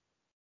Mandalorian.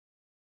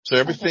 So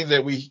everything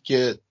that we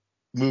get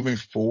moving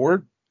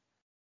forward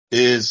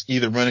is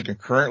either running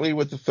concurrently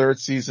with the third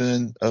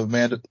season of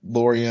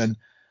Mandalorian,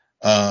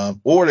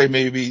 or they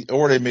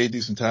may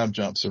do some time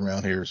jumps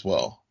around here as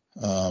well.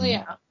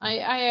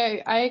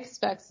 I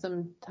expect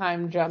some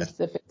time jumps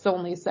if it's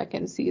only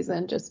second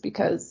season, just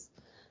because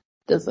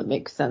it doesn't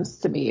make sense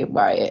to me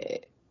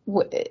why,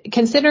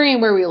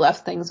 considering where we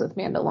left things with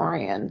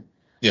Mandalorian.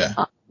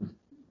 Yeah.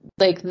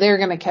 Like, they're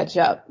gonna catch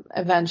up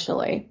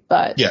eventually,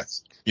 but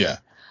yes. Yeah.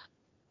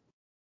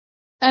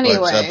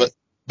 Anyway.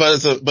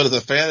 but as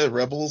a fan of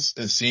Rebels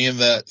and seeing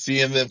them,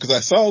 because I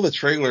saw the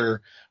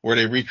trailer where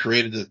they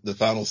recreated the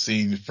final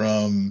scene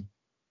from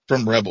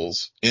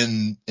Rebels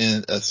in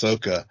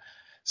Ahsoka.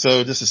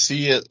 So just to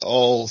see it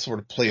all sort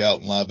of play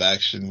out in live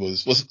action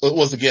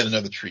was again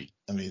another treat.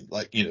 I mean,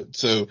 like,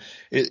 so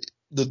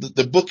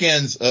the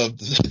bookends of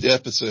the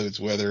episodes,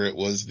 whether it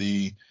was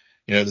the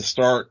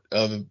start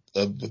of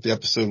the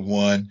episode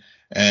 1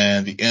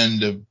 and the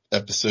end of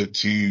episode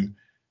 2,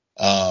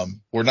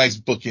 were nice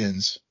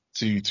bookends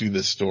to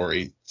this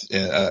story.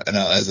 And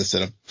as I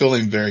said, I'm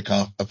feeling very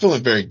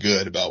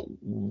good about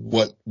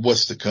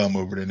what's to come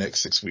over the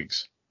next 6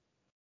 weeks.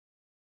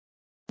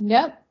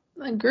 Yep.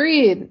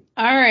 Agreed.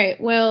 All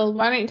right. Well,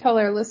 why don't you tell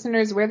our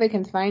listeners where they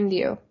can find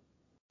you?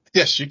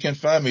 Yes, you can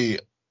find me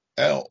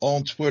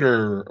on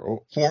Twitter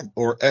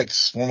or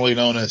X, formerly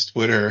known as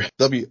Twitter,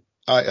 WILLMPOLK.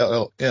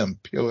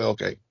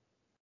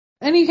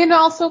 And you can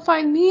also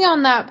find me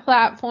on that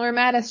platform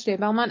at SJ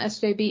Belmont,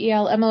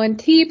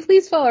 SJBELMONT.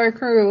 Please follow our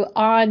crew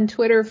on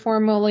Twitter,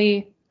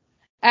 formerly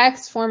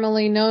X,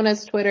 formerly known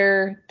as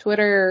Twitter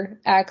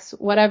X,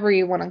 whatever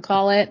you want to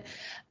call it,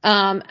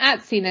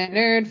 at Scene a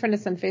Nerd. Friend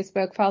us on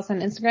Facebook, follow us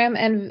on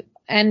Instagram,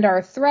 and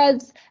our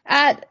threads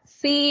at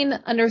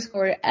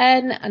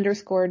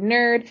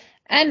scene_n_nerd.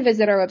 And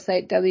visit our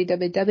website,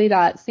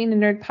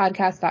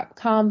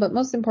 www.sceneandnerdpodcast.com. But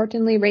most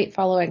importantly, rate,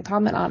 follow, and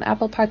comment on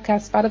Apple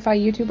Podcasts,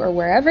 Spotify, YouTube, or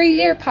wherever you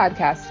hear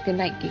podcasts. Good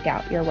night, Geek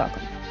Out. You're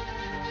welcome.